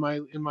home in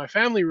my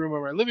family room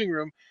or my living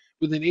room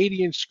with an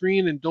 80-inch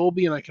screen and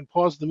Dolby, and I can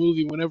pause the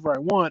movie whenever I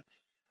want.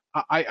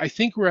 I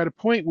think we're at a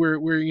point where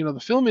the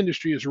film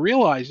industry is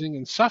realizing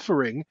and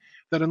suffering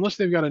that unless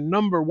they've got a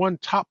number one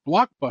top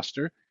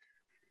blockbuster,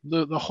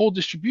 the whole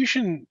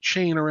distribution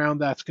chain around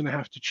that's going to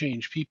have to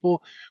change.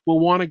 People will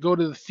want to go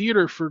to the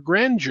theater for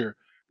grandeur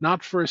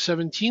not for a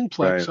 17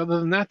 plex. Right. Other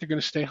than that, they're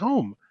going to stay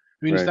home.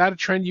 I mean, is Right. that a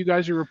trend you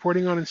guys are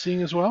reporting on and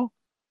seeing as well?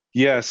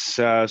 Yes.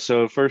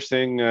 So first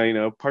thing,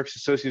 Parks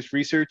Associates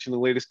research in the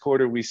latest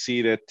quarter, we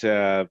see that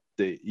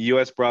the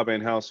U.S.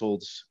 broadband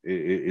households,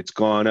 it's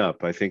gone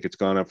up. I think it's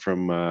gone up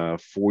from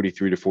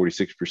 43 to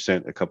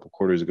 46% a couple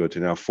quarters ago to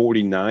now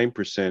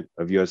 49%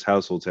 of U.S.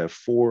 households have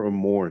 4 or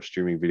more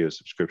streaming video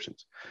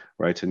subscriptions,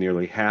 right? So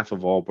nearly half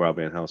of all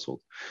broadband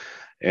households.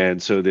 And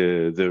so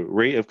the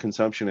rate of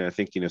consumption, I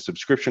think,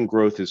 subscription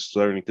growth is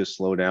starting to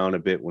slow down a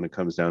bit when it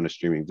comes down to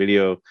streaming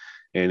video.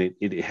 And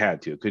it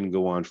had to. It couldn't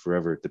go on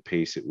forever at the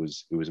pace it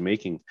was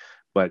making,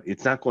 but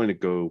it's not going to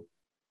go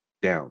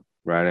down,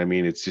 right? I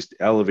mean, it's just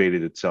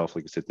elevated itself.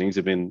 Like I said, things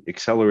have been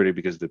accelerated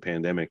because of the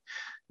pandemic,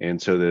 and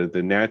so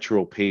the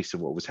natural pace of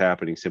what was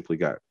happening simply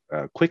got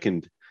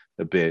quickened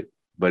a bit,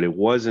 but it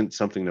wasn't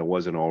something that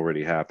wasn't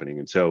already happening.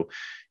 And so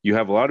you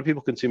have a lot of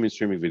people consuming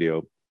streaming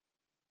video.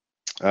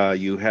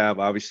 You have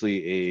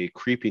obviously a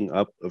creeping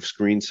up of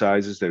screen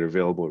sizes that are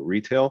available at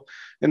retail,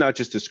 and not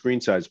just the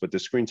screen size, but the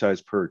screen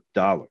size per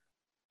dollar.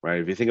 Right.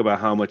 If you think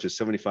about how much a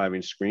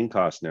 75-inch screen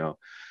costs now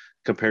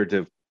compared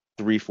to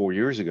 3-4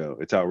 years ago,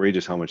 it's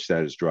outrageous how much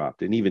that has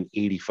dropped. And even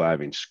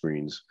 85-inch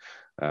screens,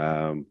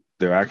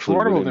 they're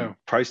actually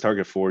price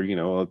target for,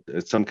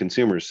 some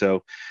consumers.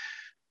 So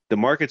the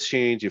market's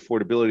changed, the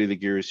affordability of the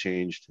gear has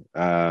changed.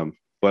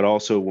 But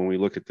also when we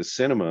look at the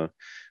cinema,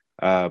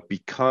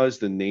 because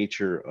the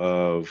nature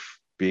of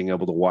being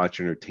able to watch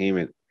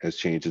entertainment has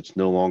changed, it's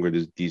no longer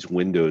these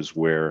windows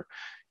where,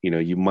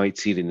 you might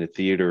see it in the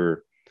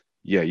theater.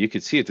 Yeah, you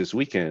could see it this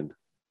weekend,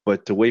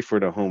 but to wait for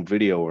it on home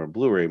video or on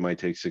Blu-ray might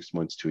take 6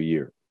 months to a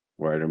year,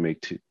 right? Or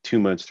make 2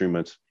 months, 3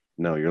 months.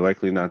 No, you're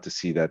likely not to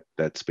see that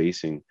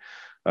spacing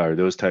or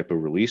those type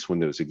of release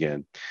windows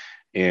again.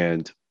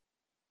 And,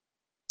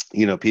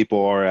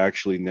 people are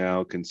actually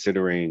now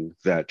considering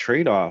that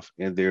trade-off,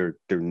 and they're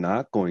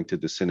not going to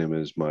the cinema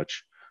as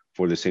much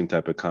for the same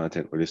type of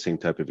content or the same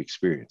type of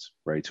experience,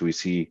 right? So we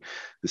see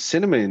the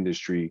cinema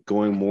industry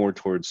going more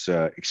towards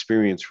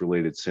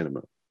experience-related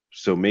cinema.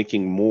 So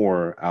making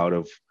more out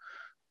of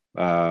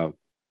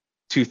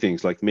 2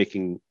 things, like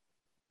making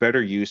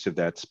better use of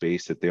that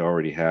space that they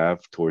already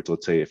have towards,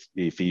 let's say, if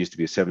it used to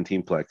be a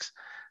 17 plex,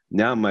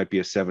 now it might be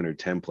a 7 or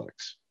 10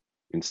 plex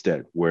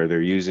instead, where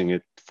they're using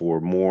it for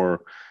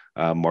more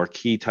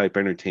marquee type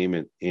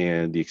entertainment,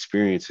 and the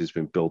experience has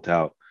been built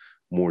out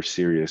more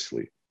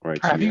seriously,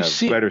 right? So have you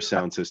seen better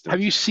sound systems.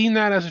 Have you seen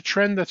that as a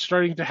trend that's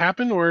starting to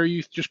happen, or are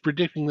you just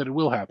predicting that it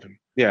will happen?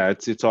 Yeah,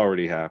 it's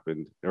already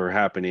happened or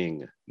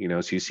happening, so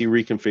you see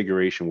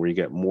reconfiguration where you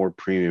get more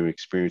premium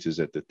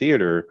experiences at the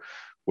theater,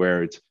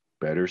 where it's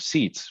better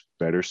seats,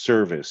 better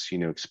service,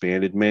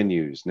 expanded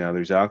menus. Now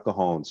there's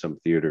alcohol in some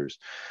theaters.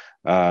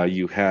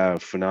 You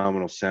have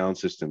phenomenal sound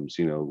systems,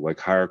 like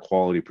higher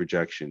quality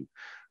projection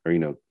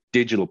or,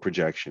 digital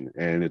projection.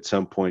 And at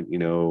some point,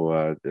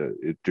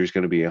 there's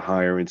going to be a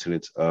higher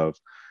incidence of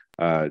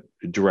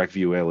direct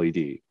view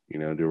LED,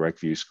 direct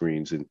view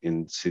screens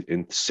in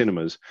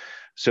cinemas.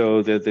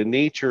 So the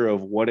nature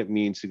of what it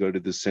means to go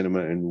to the cinema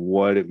and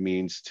what it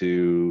means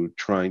to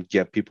try and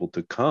get people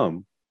to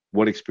come,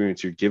 what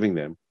experience you're giving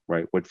them,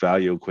 right? What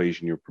value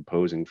equation you're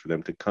proposing for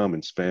them to come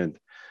and spend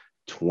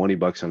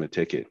 $20 on a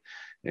ticket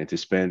and to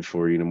spend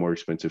for, more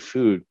expensive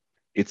food.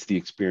 It's the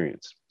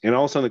experience. And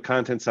also on the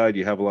content side,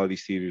 you have a lot of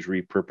these theaters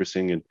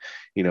repurposing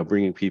and,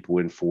 bringing people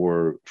in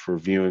for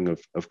viewing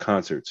of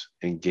concerts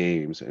and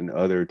games and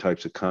other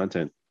types of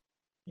content.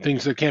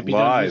 Things that can't be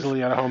done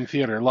easily at a home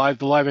theater.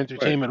 The live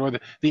entertainment, right. Or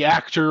the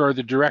actor or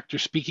the director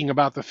speaking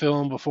about the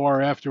film before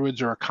or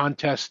afterwards, or a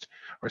contest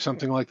or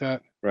something like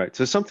that. Right.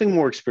 So something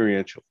more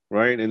experiential,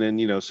 right? And then,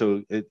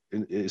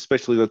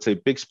 especially, let's say,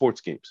 big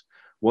sports games.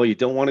 Well, you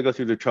don't want to go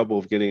through the trouble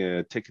of getting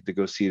a ticket to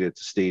go see it at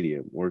the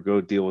stadium or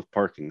go deal with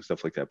parking and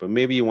stuff like that. But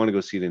maybe you want to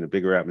go see it in a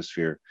bigger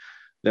atmosphere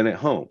than at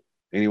home,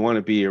 and you want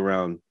to be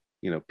around,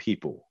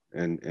 people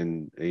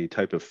and a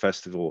type of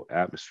festival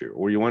atmosphere,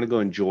 or you want to go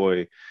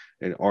enjoy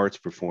an arts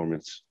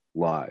performance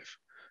live,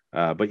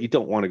 but you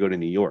don't want to go to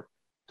New York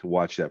to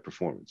watch that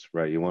performance,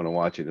 right? You want to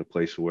watch it in a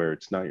place where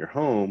it's not your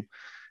home,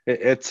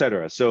 et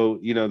cetera. So,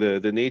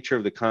 the nature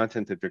of the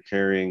content that they're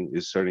carrying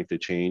is starting to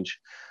change.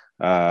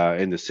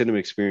 And the cinema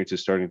experience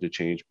is starting to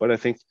change. But I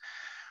think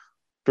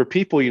for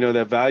people,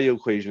 that value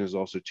equation has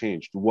also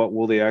changed. What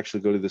will they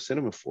actually go to the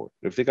cinema for?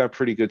 If they got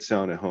pretty good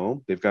sound at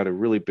home, they've got a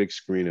really big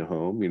screen at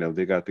home,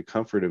 they got the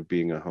comfort of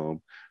being at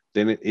home,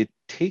 then it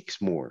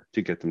takes more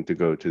to get them to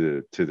go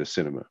to the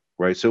cinema,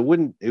 right? So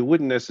it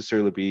wouldn't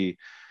necessarily be,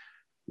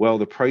 well,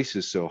 the price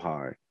is so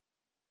high,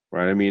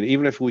 right? I mean,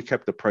 even if we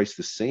kept the price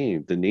the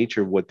same, the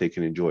nature of what they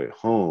can enjoy at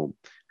home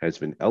has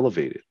been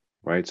elevated.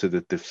 Right. So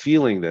that the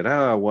feeling that,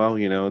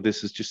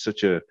 this is just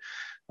such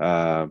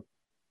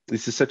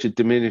a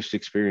diminished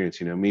experience,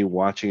 me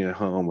watching at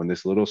home on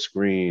this little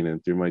screen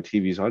and through my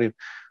TV's audio.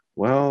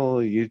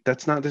 Well,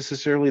 that's not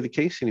necessarily the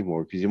case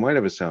anymore, because you might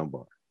have a sound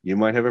bar. You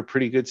might have a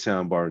pretty good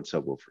sound bar and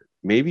subwoofer.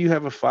 Maybe you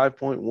have a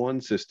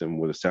 5.1 system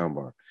with a sound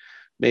bar,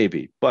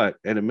 maybe. But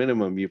at a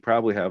minimum, you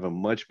probably have a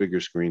much bigger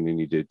screen than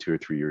you did 2 or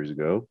 3 years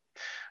ago.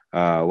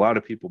 A lot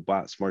of people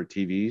bought smart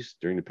TVs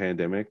during the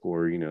pandemic,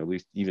 or at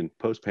least even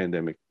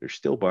post-pandemic, they're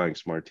still buying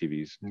smart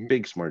TVs,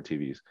 big smart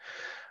TVs.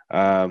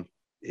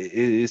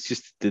 It's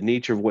just the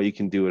nature of what you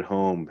can do at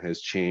home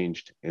has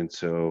changed, and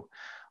so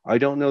I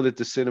don't know that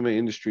the cinema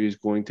industry is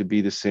going to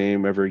be the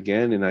same ever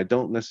again, and I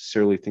don't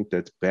necessarily think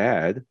that's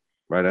bad,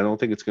 right? I don't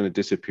think it's going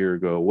to disappear or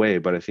go away,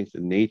 but I think the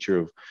nature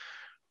of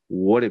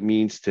what it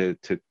means to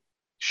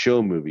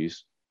show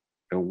movies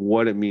and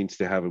what it means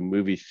to have a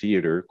movie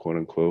theater, quote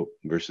unquote,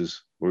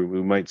 versus where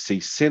we might see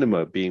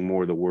cinema being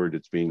more the word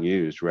that's being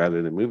used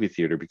rather than movie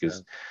theater,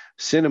 because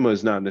cinema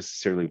is not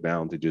necessarily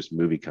bound to just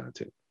movie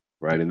content,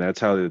 right? And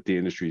that's how the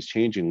industry is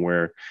changing,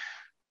 where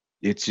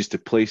it's just a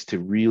place to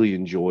really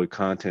enjoy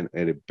content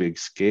at a big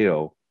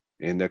scale.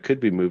 And that could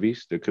be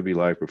movies, there could be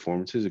live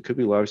performances, it could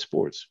be live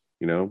sports.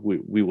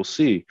 We will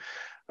see.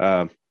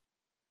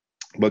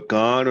 But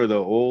gone are the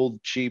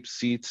old cheap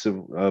seats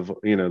of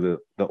the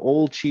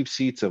old cheap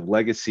seats of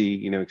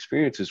legacy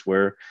experiences,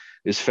 where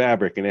it's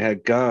fabric and it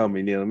had gum,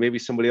 and maybe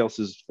somebody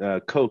else's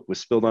Coke was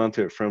spilled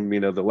onto it from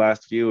the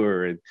last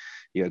viewer, and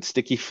you had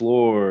sticky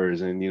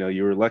floors, and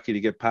you were lucky to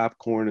get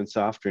popcorn and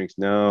soft drinks.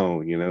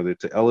 No,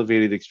 it's an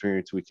elevated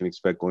experience we can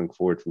expect going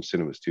forward from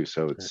cinemas too.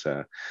 So it's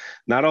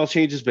not all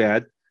change is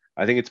bad.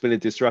 I think it's been a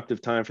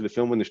disruptive time for the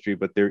film industry,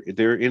 but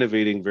they're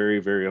innovating very,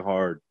 very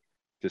hard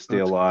to stay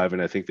alive,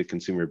 and I think the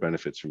consumer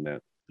benefits from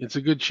that. It's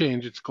a good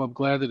change. I'm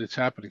glad that it's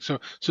happening. So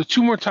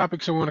two more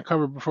topics I want to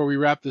cover before we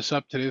wrap this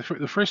up today.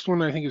 The first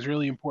one I think is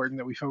really important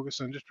that we focus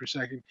on just for a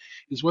second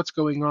is what's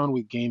going on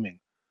with gaming.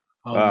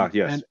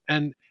 Yes.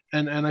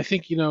 And I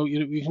think you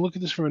can look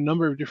at this from a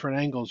number of different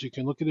angles. You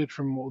can look at it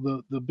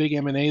from the big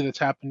M&A that's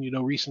happened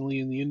recently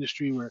in the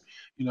industry, where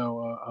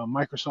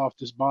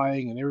Microsoft is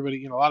buying, and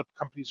everybody, a lot of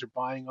companies are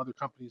buying other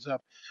companies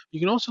up. You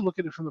can also look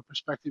at it from the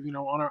perspective,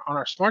 on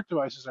our smart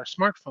devices, our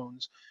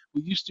smartphones.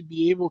 We used to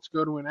be able to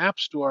go to an app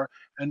store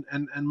and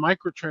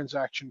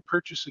microtransaction,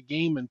 purchase a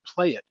game and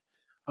play it.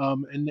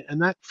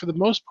 And that, for the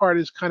most part,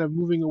 is kind of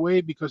moving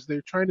away, because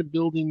they're trying to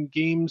build in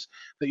games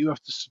that you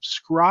have to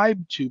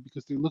subscribe to,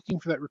 because they're looking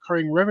for that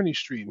recurring revenue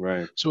stream.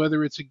 Right. So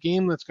whether it's a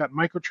game that's got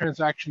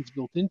microtransactions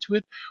built into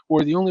it,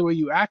 or the only way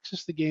you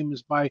access the game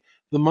is by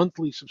the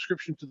monthly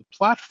subscription to the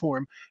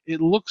platform,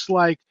 it looks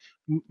like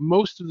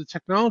most of the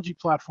technology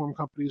platform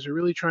companies are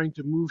really trying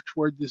to move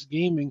toward this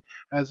gaming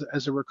as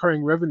a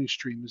recurring revenue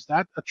stream. Is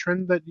that a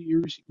trend that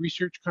your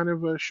research kind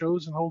of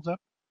shows and holds up?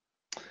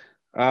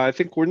 I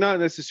think we're not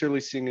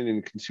necessarily seeing it in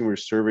the consumer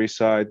survey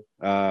side,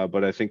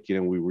 but I think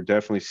we were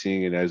definitely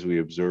seeing it as we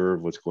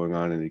observe what's going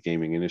on in the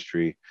gaming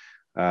industry.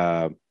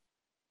 That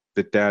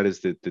is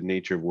the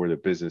nature of where the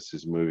business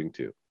is moving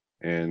to,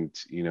 and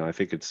I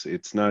think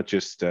it's not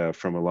just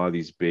from a lot of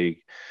these big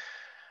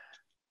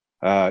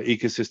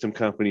ecosystem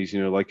companies,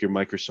 like your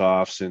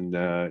Microsofts and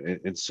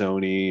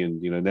Sony,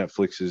 and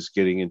Netflix is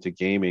getting into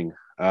gaming.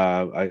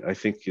 I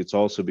think it's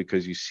also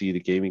because you see the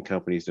gaming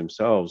companies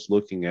themselves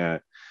looking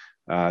at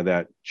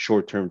that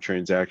short-term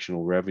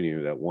transactional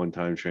revenue, that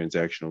one-time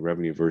transactional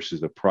revenue,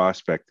 versus the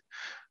prospect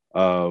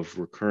of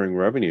recurring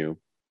revenue,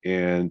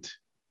 and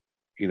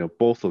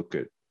both look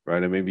good,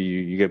 right? And maybe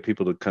you get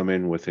people to come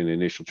in with an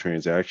initial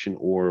transaction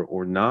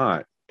or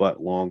not,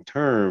 but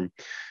long-term,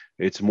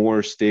 it's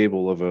more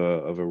stable of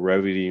a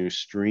revenue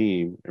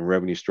stream and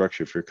revenue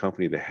structure for a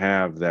company to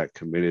have that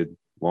committed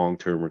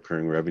long-term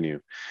recurring revenue.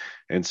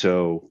 And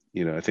so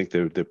I think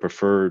the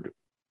preferred,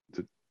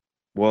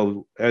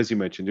 well, as you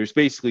mentioned, there's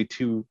basically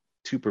two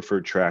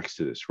preferred tracks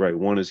to this, right?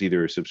 One is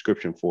either a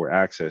subscription for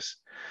access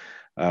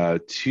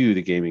to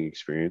the gaming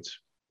experience,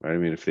 right? I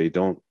mean, if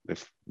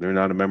they're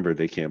not a member,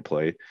 they can't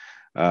play,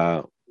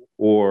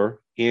 or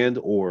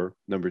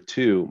number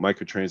two,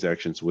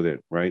 microtransactions with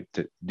it, right?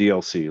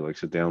 DLC, like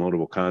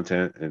downloadable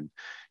content, and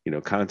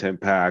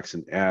content packs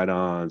and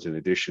add-ons and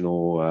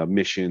additional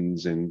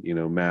missions and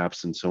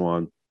maps and so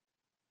on.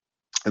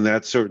 And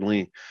that's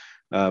certainly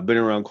been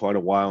around quite a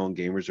while, and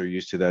gamers are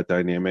used to that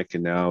dynamic.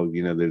 And now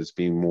that it's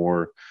being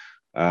more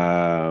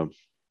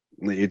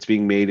it's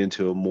being made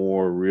into a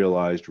more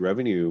realized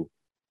revenue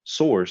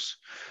source.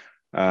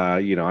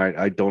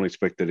 I don't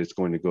expect that it's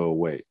going to go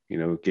away.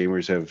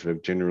 Gamers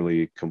have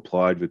generally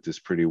complied with this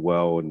pretty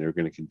well, and they're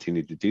going to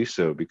continue to do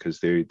so because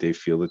they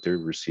feel that they're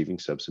receiving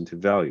substantive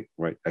value,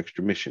 right?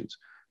 Extra missions,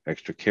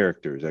 extra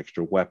characters,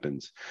 extra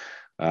weapons.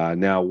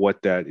 Now,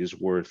 what that is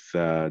worth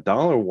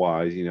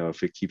dollar-wise,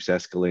 if it keeps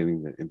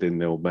escalating, then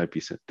there might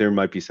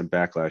be some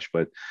backlash.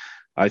 But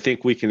I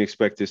think we can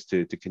expect this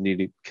to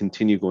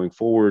continue going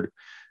forward,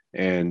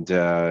 and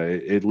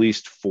at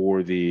least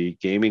for the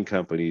gaming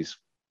companies.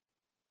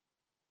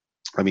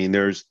 I mean,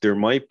 there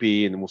might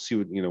be, and we'll see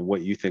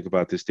what you think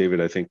about this, David.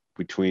 I think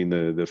between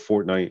the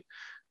Fortnite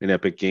and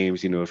Epic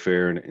Games,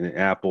 affair, and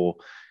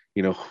Apple,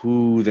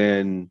 who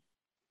then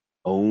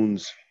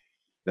owns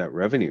that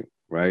revenue,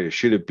 right?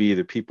 Should it be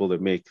the people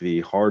that make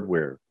the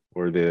hardware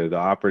or the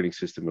operating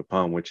system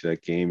upon which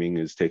that gaming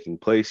is taking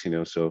place?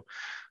 So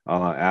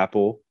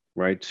Apple,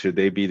 right? Should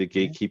they be the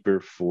gatekeeper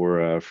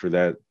for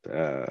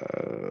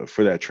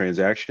that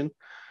transaction?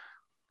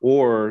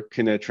 or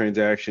can that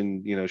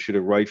transaction, should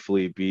it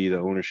rightfully be the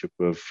ownership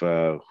of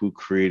who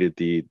created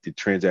the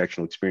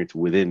transactional experience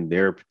within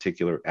their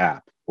particular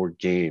app or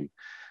game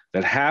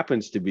that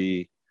happens to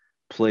be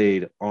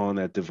played on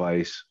that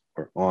device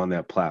or on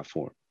that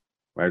platform,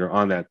 right? Or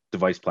on that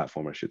device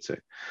platform, I should say.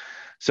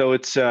 So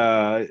it's,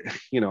 I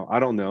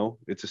don't know.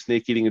 It's a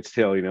snake eating its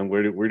tail.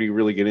 Where do you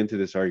really get into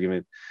this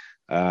argument?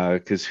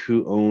 Because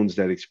who owns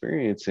that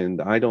experience?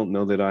 And I don't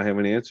know that I have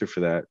an answer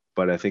for that,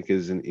 but I think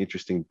is an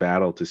interesting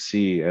battle to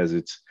see as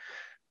it's,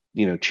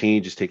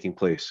 change is taking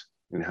place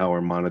in how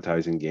we're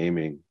monetizing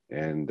gaming.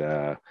 And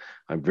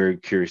I'm very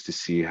curious to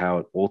see how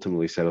it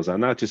ultimately settles out,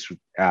 not just with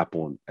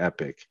Apple and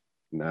Epic.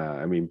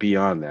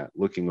 Beyond that,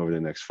 looking over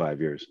the next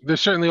 5 years. They're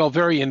certainly all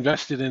very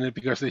invested in it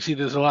because they see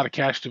there's a lot of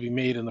cash to be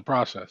made in the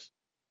process.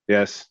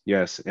 Yes.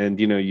 And,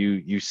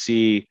 you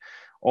see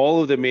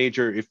all of the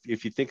major,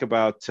 if you think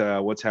about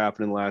what's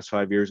happened in the last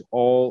 5 years,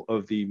 all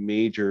of the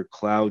major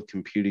cloud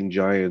computing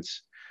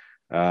giants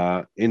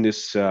in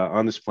this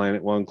on this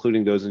planet, well,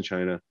 including those in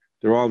China,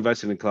 they're all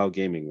invested in cloud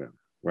gaming now,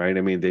 right?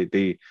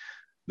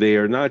 They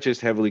are not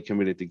just heavily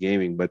committed to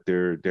gaming, but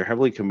they're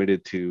heavily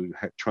committed to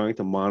trying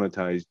to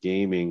monetize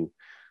gaming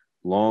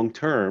long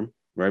term,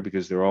 right?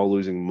 Because they're all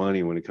losing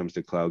money when it comes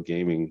to cloud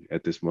gaming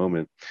at this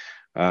moment.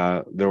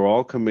 They're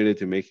all committed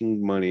to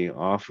making money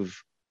off of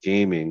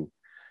gaming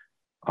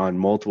on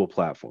multiple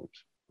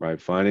platforms, right?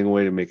 Finding a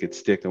way to make it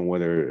stick on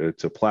whether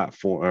it's a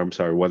platform,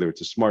 whether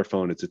it's a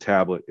smartphone, it's a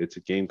tablet, it's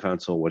a game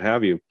console, what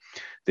have you.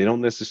 They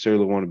don't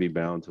necessarily want to be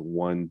bound to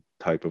one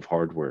type of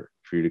hardware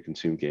for you to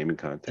consume gaming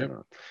content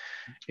on.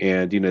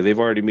 And, they've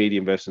already made the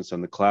investments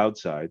on the cloud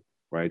side,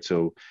 right?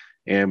 So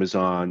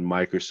Amazon,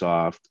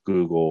 Microsoft,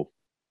 Google.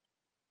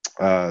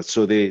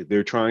 So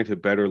they're trying to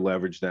better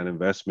leverage that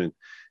investment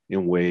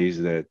in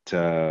ways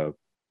that,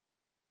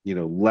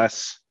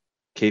 less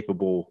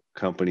capable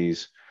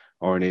companies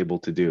aren't able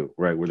to do,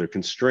 right? Where they're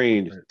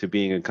constrained to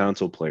being a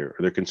console player,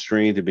 or they're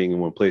constrained to being in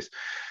one place.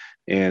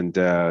 And,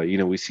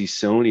 we see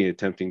Sony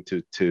attempting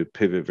to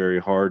pivot very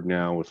hard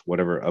now with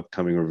whatever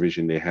upcoming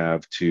revision they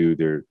have to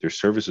their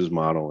services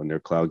model and their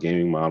cloud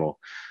gaming model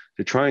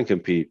to try and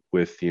compete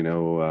with,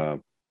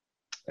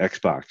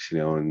 Xbox,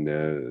 and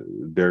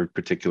their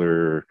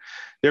particular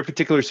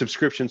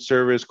subscription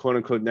service, quote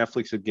unquote,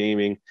 Netflix of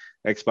gaming,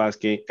 Xbox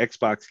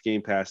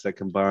Game Pass that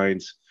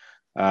combines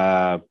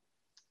cloud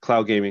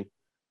gaming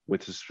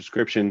with the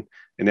subscription,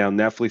 and now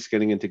Netflix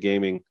getting into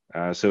gaming.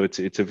 So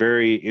it's a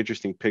very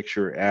interesting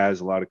picture as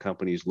a lot of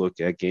companies look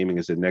at gaming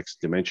as the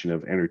next dimension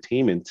of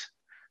entertainment,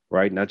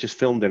 right? Not just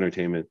filmed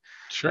entertainment,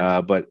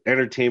 but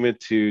entertainment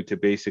to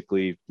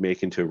basically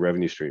make into a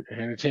revenue stream.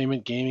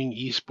 Entertainment, gaming,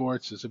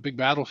 esports. There's a big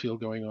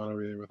battlefield going on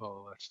over there with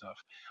all of that stuff.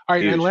 All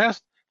right, Huge. And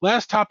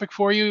last topic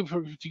for you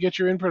to get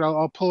your input.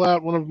 I'll pull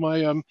out one of my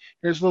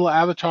here's a little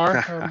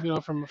avatar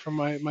from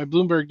my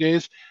Bloomberg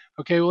days.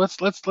 Okay, well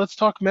let's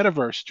talk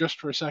metaverse just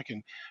for a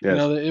second. Yes.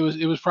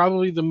 It was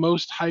probably the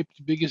most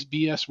hyped, biggest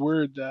BS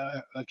word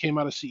that came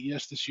out of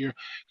CES this year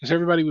because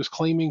everybody was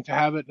claiming to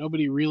have it.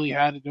 Nobody really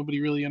had it.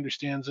 Nobody really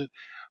understands it,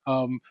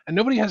 and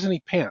nobody has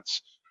any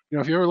pants.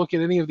 If you ever look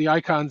at any of the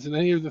icons and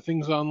any of the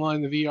things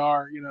online, the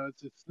VR,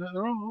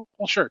 they're all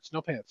shirts,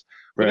 no pants.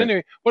 But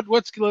anyway,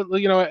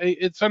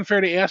 it's unfair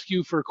to ask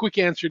you for a quick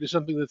answer to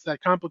something that's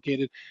that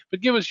complicated.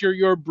 But give us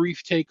your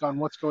brief take on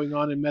what's going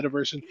on in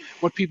metaverse and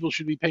what people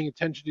should be paying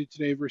attention to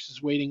today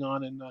versus waiting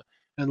on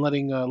and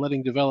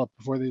letting develop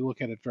before they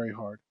look at it very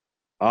hard.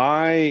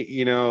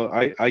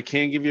 I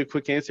can't give you a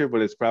quick answer,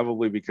 but it's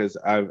probably because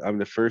I'm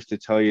the first to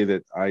tell you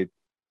that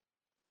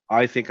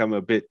I think I'm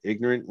a bit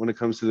ignorant when it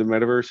comes to the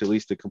metaverse, at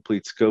least the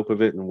complete scope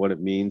of it and what it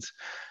means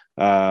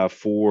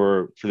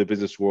for the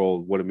business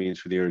world, what it means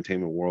for the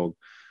entertainment world.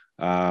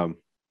 I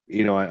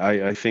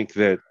think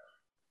that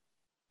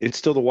it's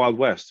still the Wild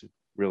West,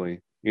 really.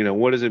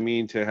 What does it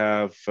mean to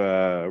have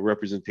a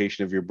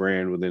representation of your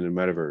brand within the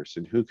metaverse,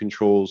 and who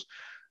controls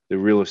the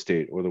real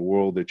estate or the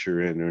world that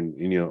you're in?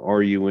 And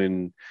are you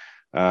in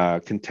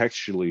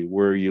contextually,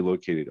 where are you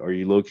located? Are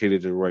you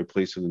located in the right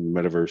place within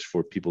the metaverse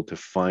for people to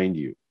find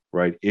you?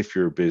 Right? If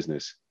you're a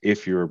business,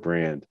 if you're a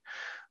brand,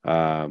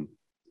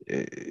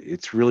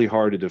 it's really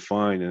hard to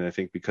define. And I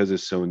think because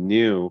it's so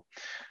new,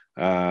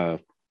 the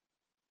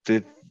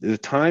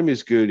time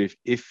is good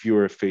if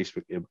you're a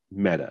Facebook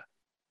Meta,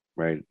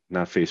 right?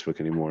 Not Facebook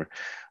anymore.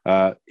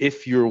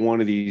 If you're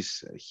one of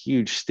these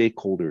huge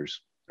stakeholders,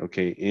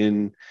 okay,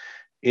 in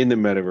the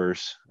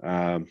metaverse,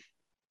 and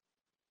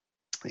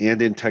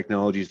in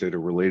technologies that are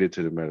related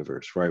to the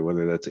metaverse, right?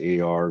 Whether that's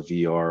AR,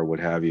 VR, what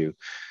have you.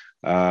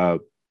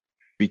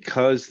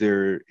 Because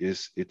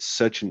it's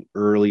such an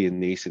early and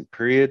nascent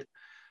period,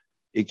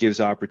 it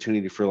gives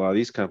opportunity for a lot of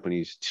these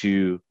companies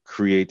to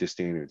create the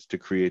standards, to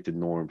create the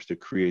norms, to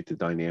create the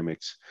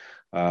dynamics,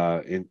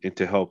 and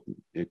to help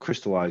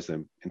crystallize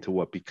them into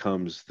what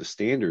becomes the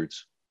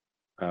standards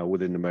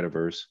within the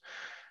metaverse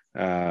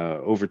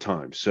over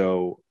time.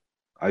 So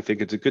I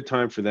think it's a good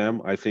time for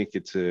them. I think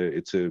it's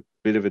a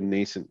bit of a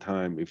nascent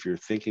time if you're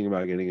thinking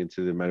about getting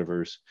into the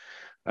metaverse.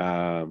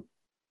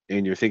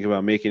 and you're thinking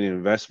about making an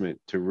investment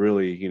to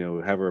really,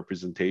 have a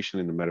representation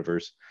in the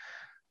metaverse,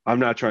 I'm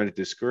not trying to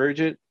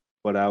discourage it,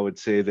 but I would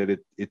say that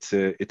it's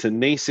a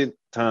nascent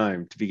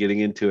time to be getting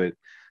into it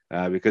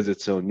because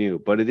it's so new.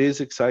 But it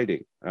is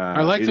exciting.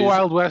 I like the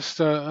Wild West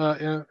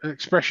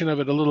expression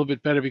of it a little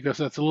bit better because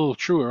that's a little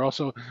truer.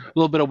 Also, a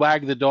little bit of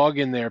wag the dog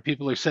in there.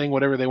 People are saying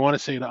whatever they want to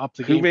say to up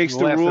the game. Who makes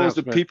the rules?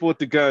 The people with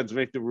the guns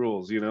make the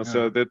rules. Yeah.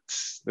 So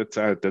that's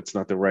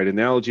not the right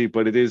analogy,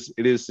 but it is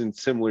in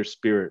similar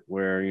spirit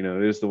where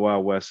it is the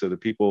Wild West. So the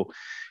people,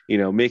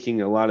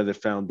 making a lot of the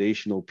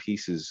foundational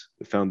pieces,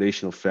 the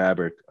foundational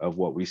fabric of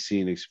what we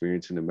see and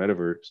experience in the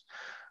metaverse.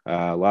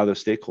 A lot of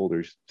those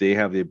stakeholders, they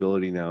have the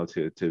ability now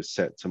to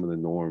set some of the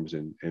norms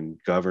and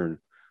govern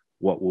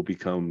what will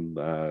become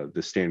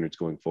the standards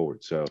going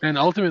forward. So, and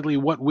ultimately,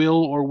 what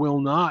will or will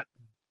not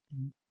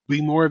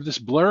be more of this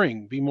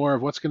blurring, be more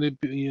of what's going to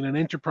be in an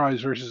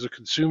enterprise versus a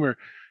consumer,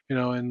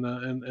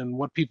 and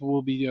what people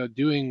will be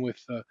doing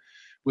with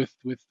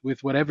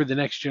whatever the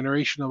next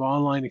generation of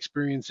online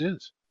experience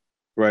is.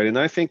 Right, and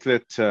I think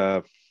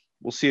that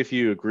we'll see if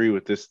you agree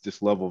with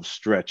this level of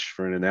stretch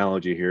for an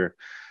analogy here.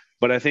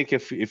 But I think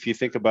if you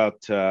think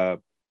about, I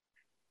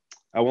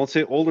won't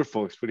say older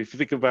folks, but if you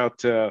think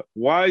about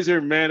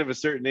wiser men of a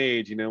certain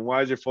age,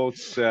 wiser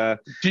folks,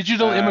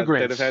 digital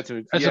immigrants, that have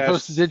had as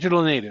opposed to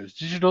digital natives,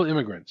 digital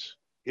immigrants.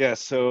 Yeah.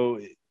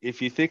 So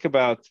if you think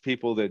about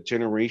people that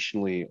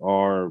generationally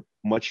are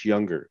much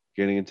younger,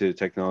 getting into the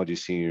technology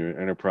scene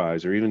or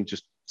enterprise, or even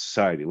just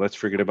society, let's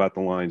forget about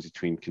the lines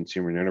between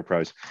consumer and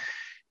enterprise.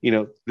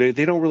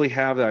 They don't really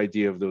have the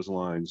idea of those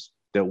lines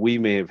that we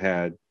may have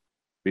had,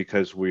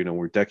 because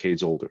we're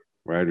decades older,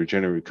 right?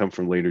 Or come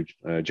from later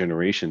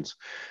generations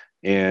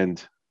or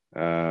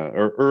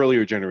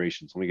earlier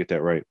generations. Let me get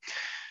that right.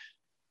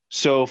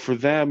 So for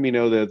them,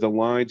 the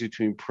lines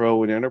between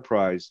pro and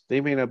enterprise,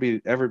 they may not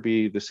ever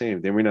be the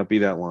same. They may not be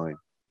that line,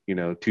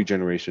 2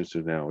 generations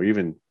from now, or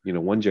even,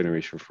 1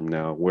 generation from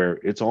now, where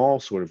it's all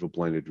sort of a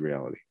blended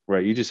reality,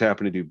 right? You just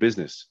happen to do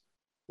business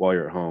while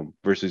you're at home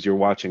versus you're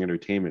watching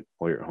entertainment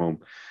while you're at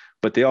home,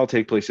 but they all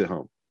take place at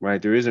home, right?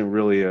 There isn't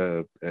really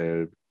a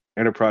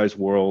enterprise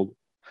world,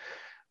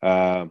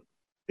 at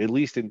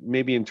least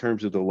maybe in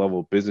terms of the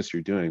level of business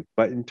you're doing,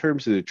 but in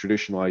terms of the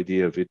traditional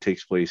idea of it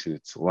takes place, and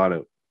it's a lot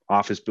of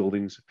office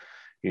buildings,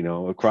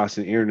 across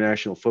an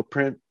international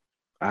footprint.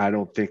 I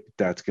don't think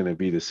that's going to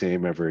be the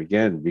same ever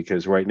again,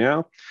 because right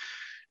now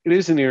it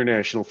is an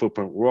international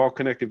footprint. We're all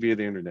connected via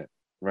the internet,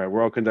 right?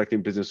 We're all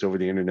conducting business over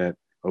the internet,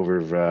 over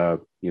a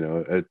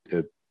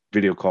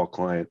video call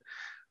client.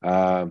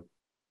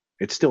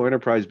 It's still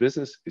enterprise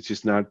business. It's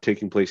just not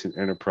taking place in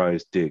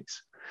enterprise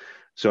digs.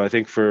 So I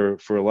think for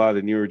a lot of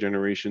the newer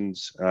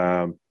generations,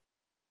 there's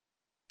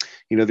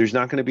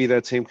not going to be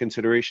that same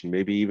consideration.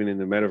 Maybe even in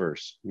the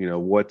metaverse,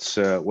 what's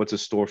a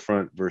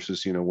storefront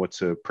versus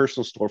what's a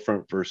personal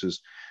storefront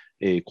versus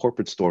a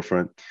corporate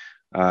storefront.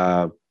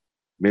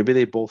 Maybe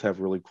they both have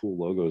really cool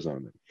logos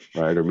on them,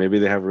 right? Or maybe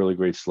they have really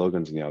great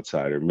slogans on the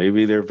outside, or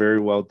maybe they're very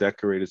well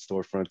decorated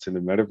storefronts in the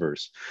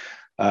metaverse.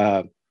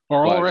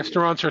 Or all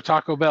restaurants are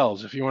Taco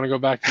Bells, if you want to go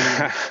back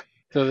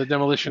to the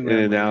demolition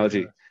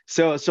analogy.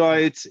 So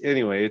it's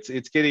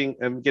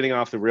getting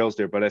off the rails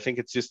there, but I think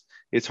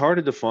it's hard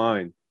to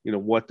define,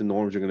 what the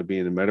norms are going to be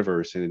in the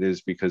metaverse, and it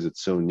is because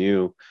it's so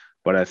new.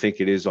 But I think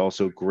it is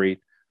also great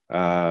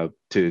to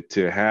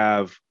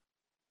have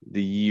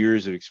the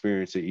years of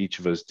experience that each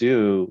of us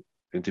do,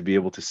 and to be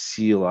able to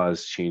see a lot of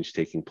change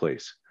taking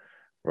place,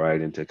 right?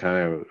 And to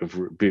kind of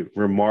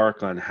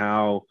remark on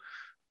how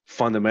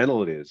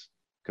fundamental it is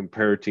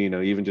compared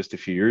to even just a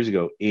few years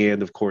ago.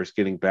 And of course,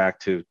 getting back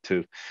to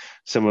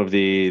some of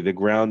the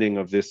grounding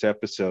of this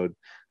episode,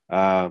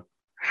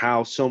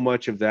 how so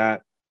much of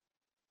that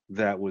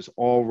was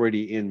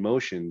already in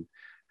motion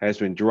has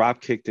been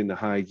drop kicked into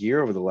high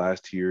gear over the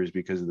last 2 years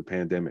because of the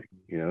pandemic.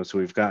 So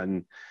we've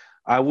gotten,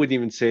 I wouldn't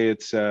even say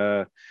it's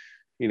 2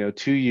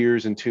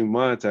 years and 2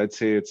 months. I'd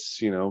say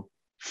it's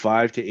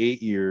 5 to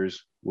 8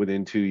 years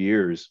within 2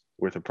 years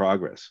worth of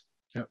progress.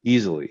 Yep.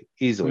 Easily.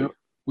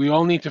 We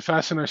all need to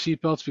fasten our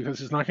seatbelts because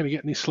it's not going to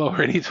get any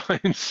slower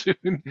anytime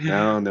soon.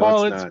 No,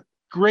 Paul, it's not.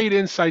 Great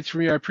insights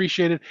from you. I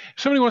appreciate it.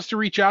 If somebody wants to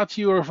reach out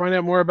to you or find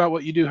out more about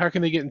what you do, how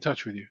can they get in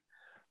touch with you?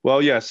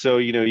 Well, yeah. So,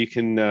 you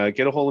can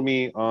get a hold of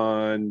me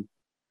on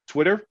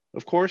Twitter,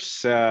 of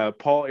course,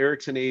 Paul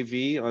Erickson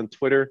AV on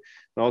Twitter.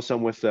 And also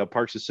I'm with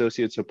Parks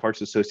Associates, so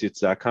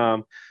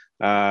parksassociates.com.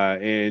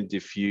 And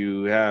if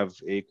you have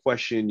a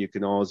question, you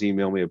can always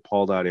email me at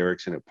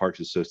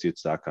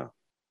paul.erickson@parksassociates.com.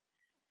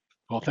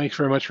 Well, thanks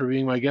very much for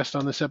being my guest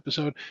on this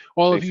episode.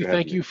 All of you,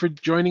 thank you for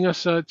joining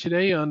us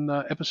today on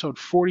episode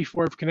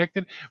 44 of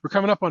Connected. We're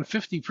coming up on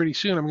 50 pretty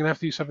soon. I'm going to have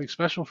to do something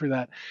special for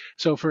that.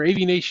 So for AV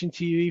Nation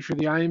TV, for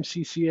the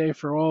IMCCA,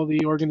 for all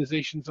the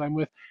organizations I'm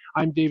with,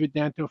 I'm David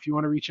Danto. If you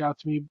want to reach out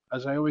to me,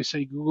 as I always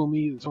say, Google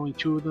me. There's only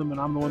 2 of them,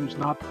 and I'm the one who's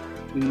not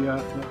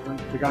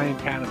the guy in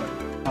Canada.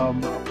 A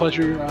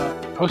pleasure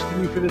hosting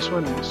you for this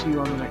one, and we'll see you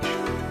on the next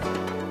show.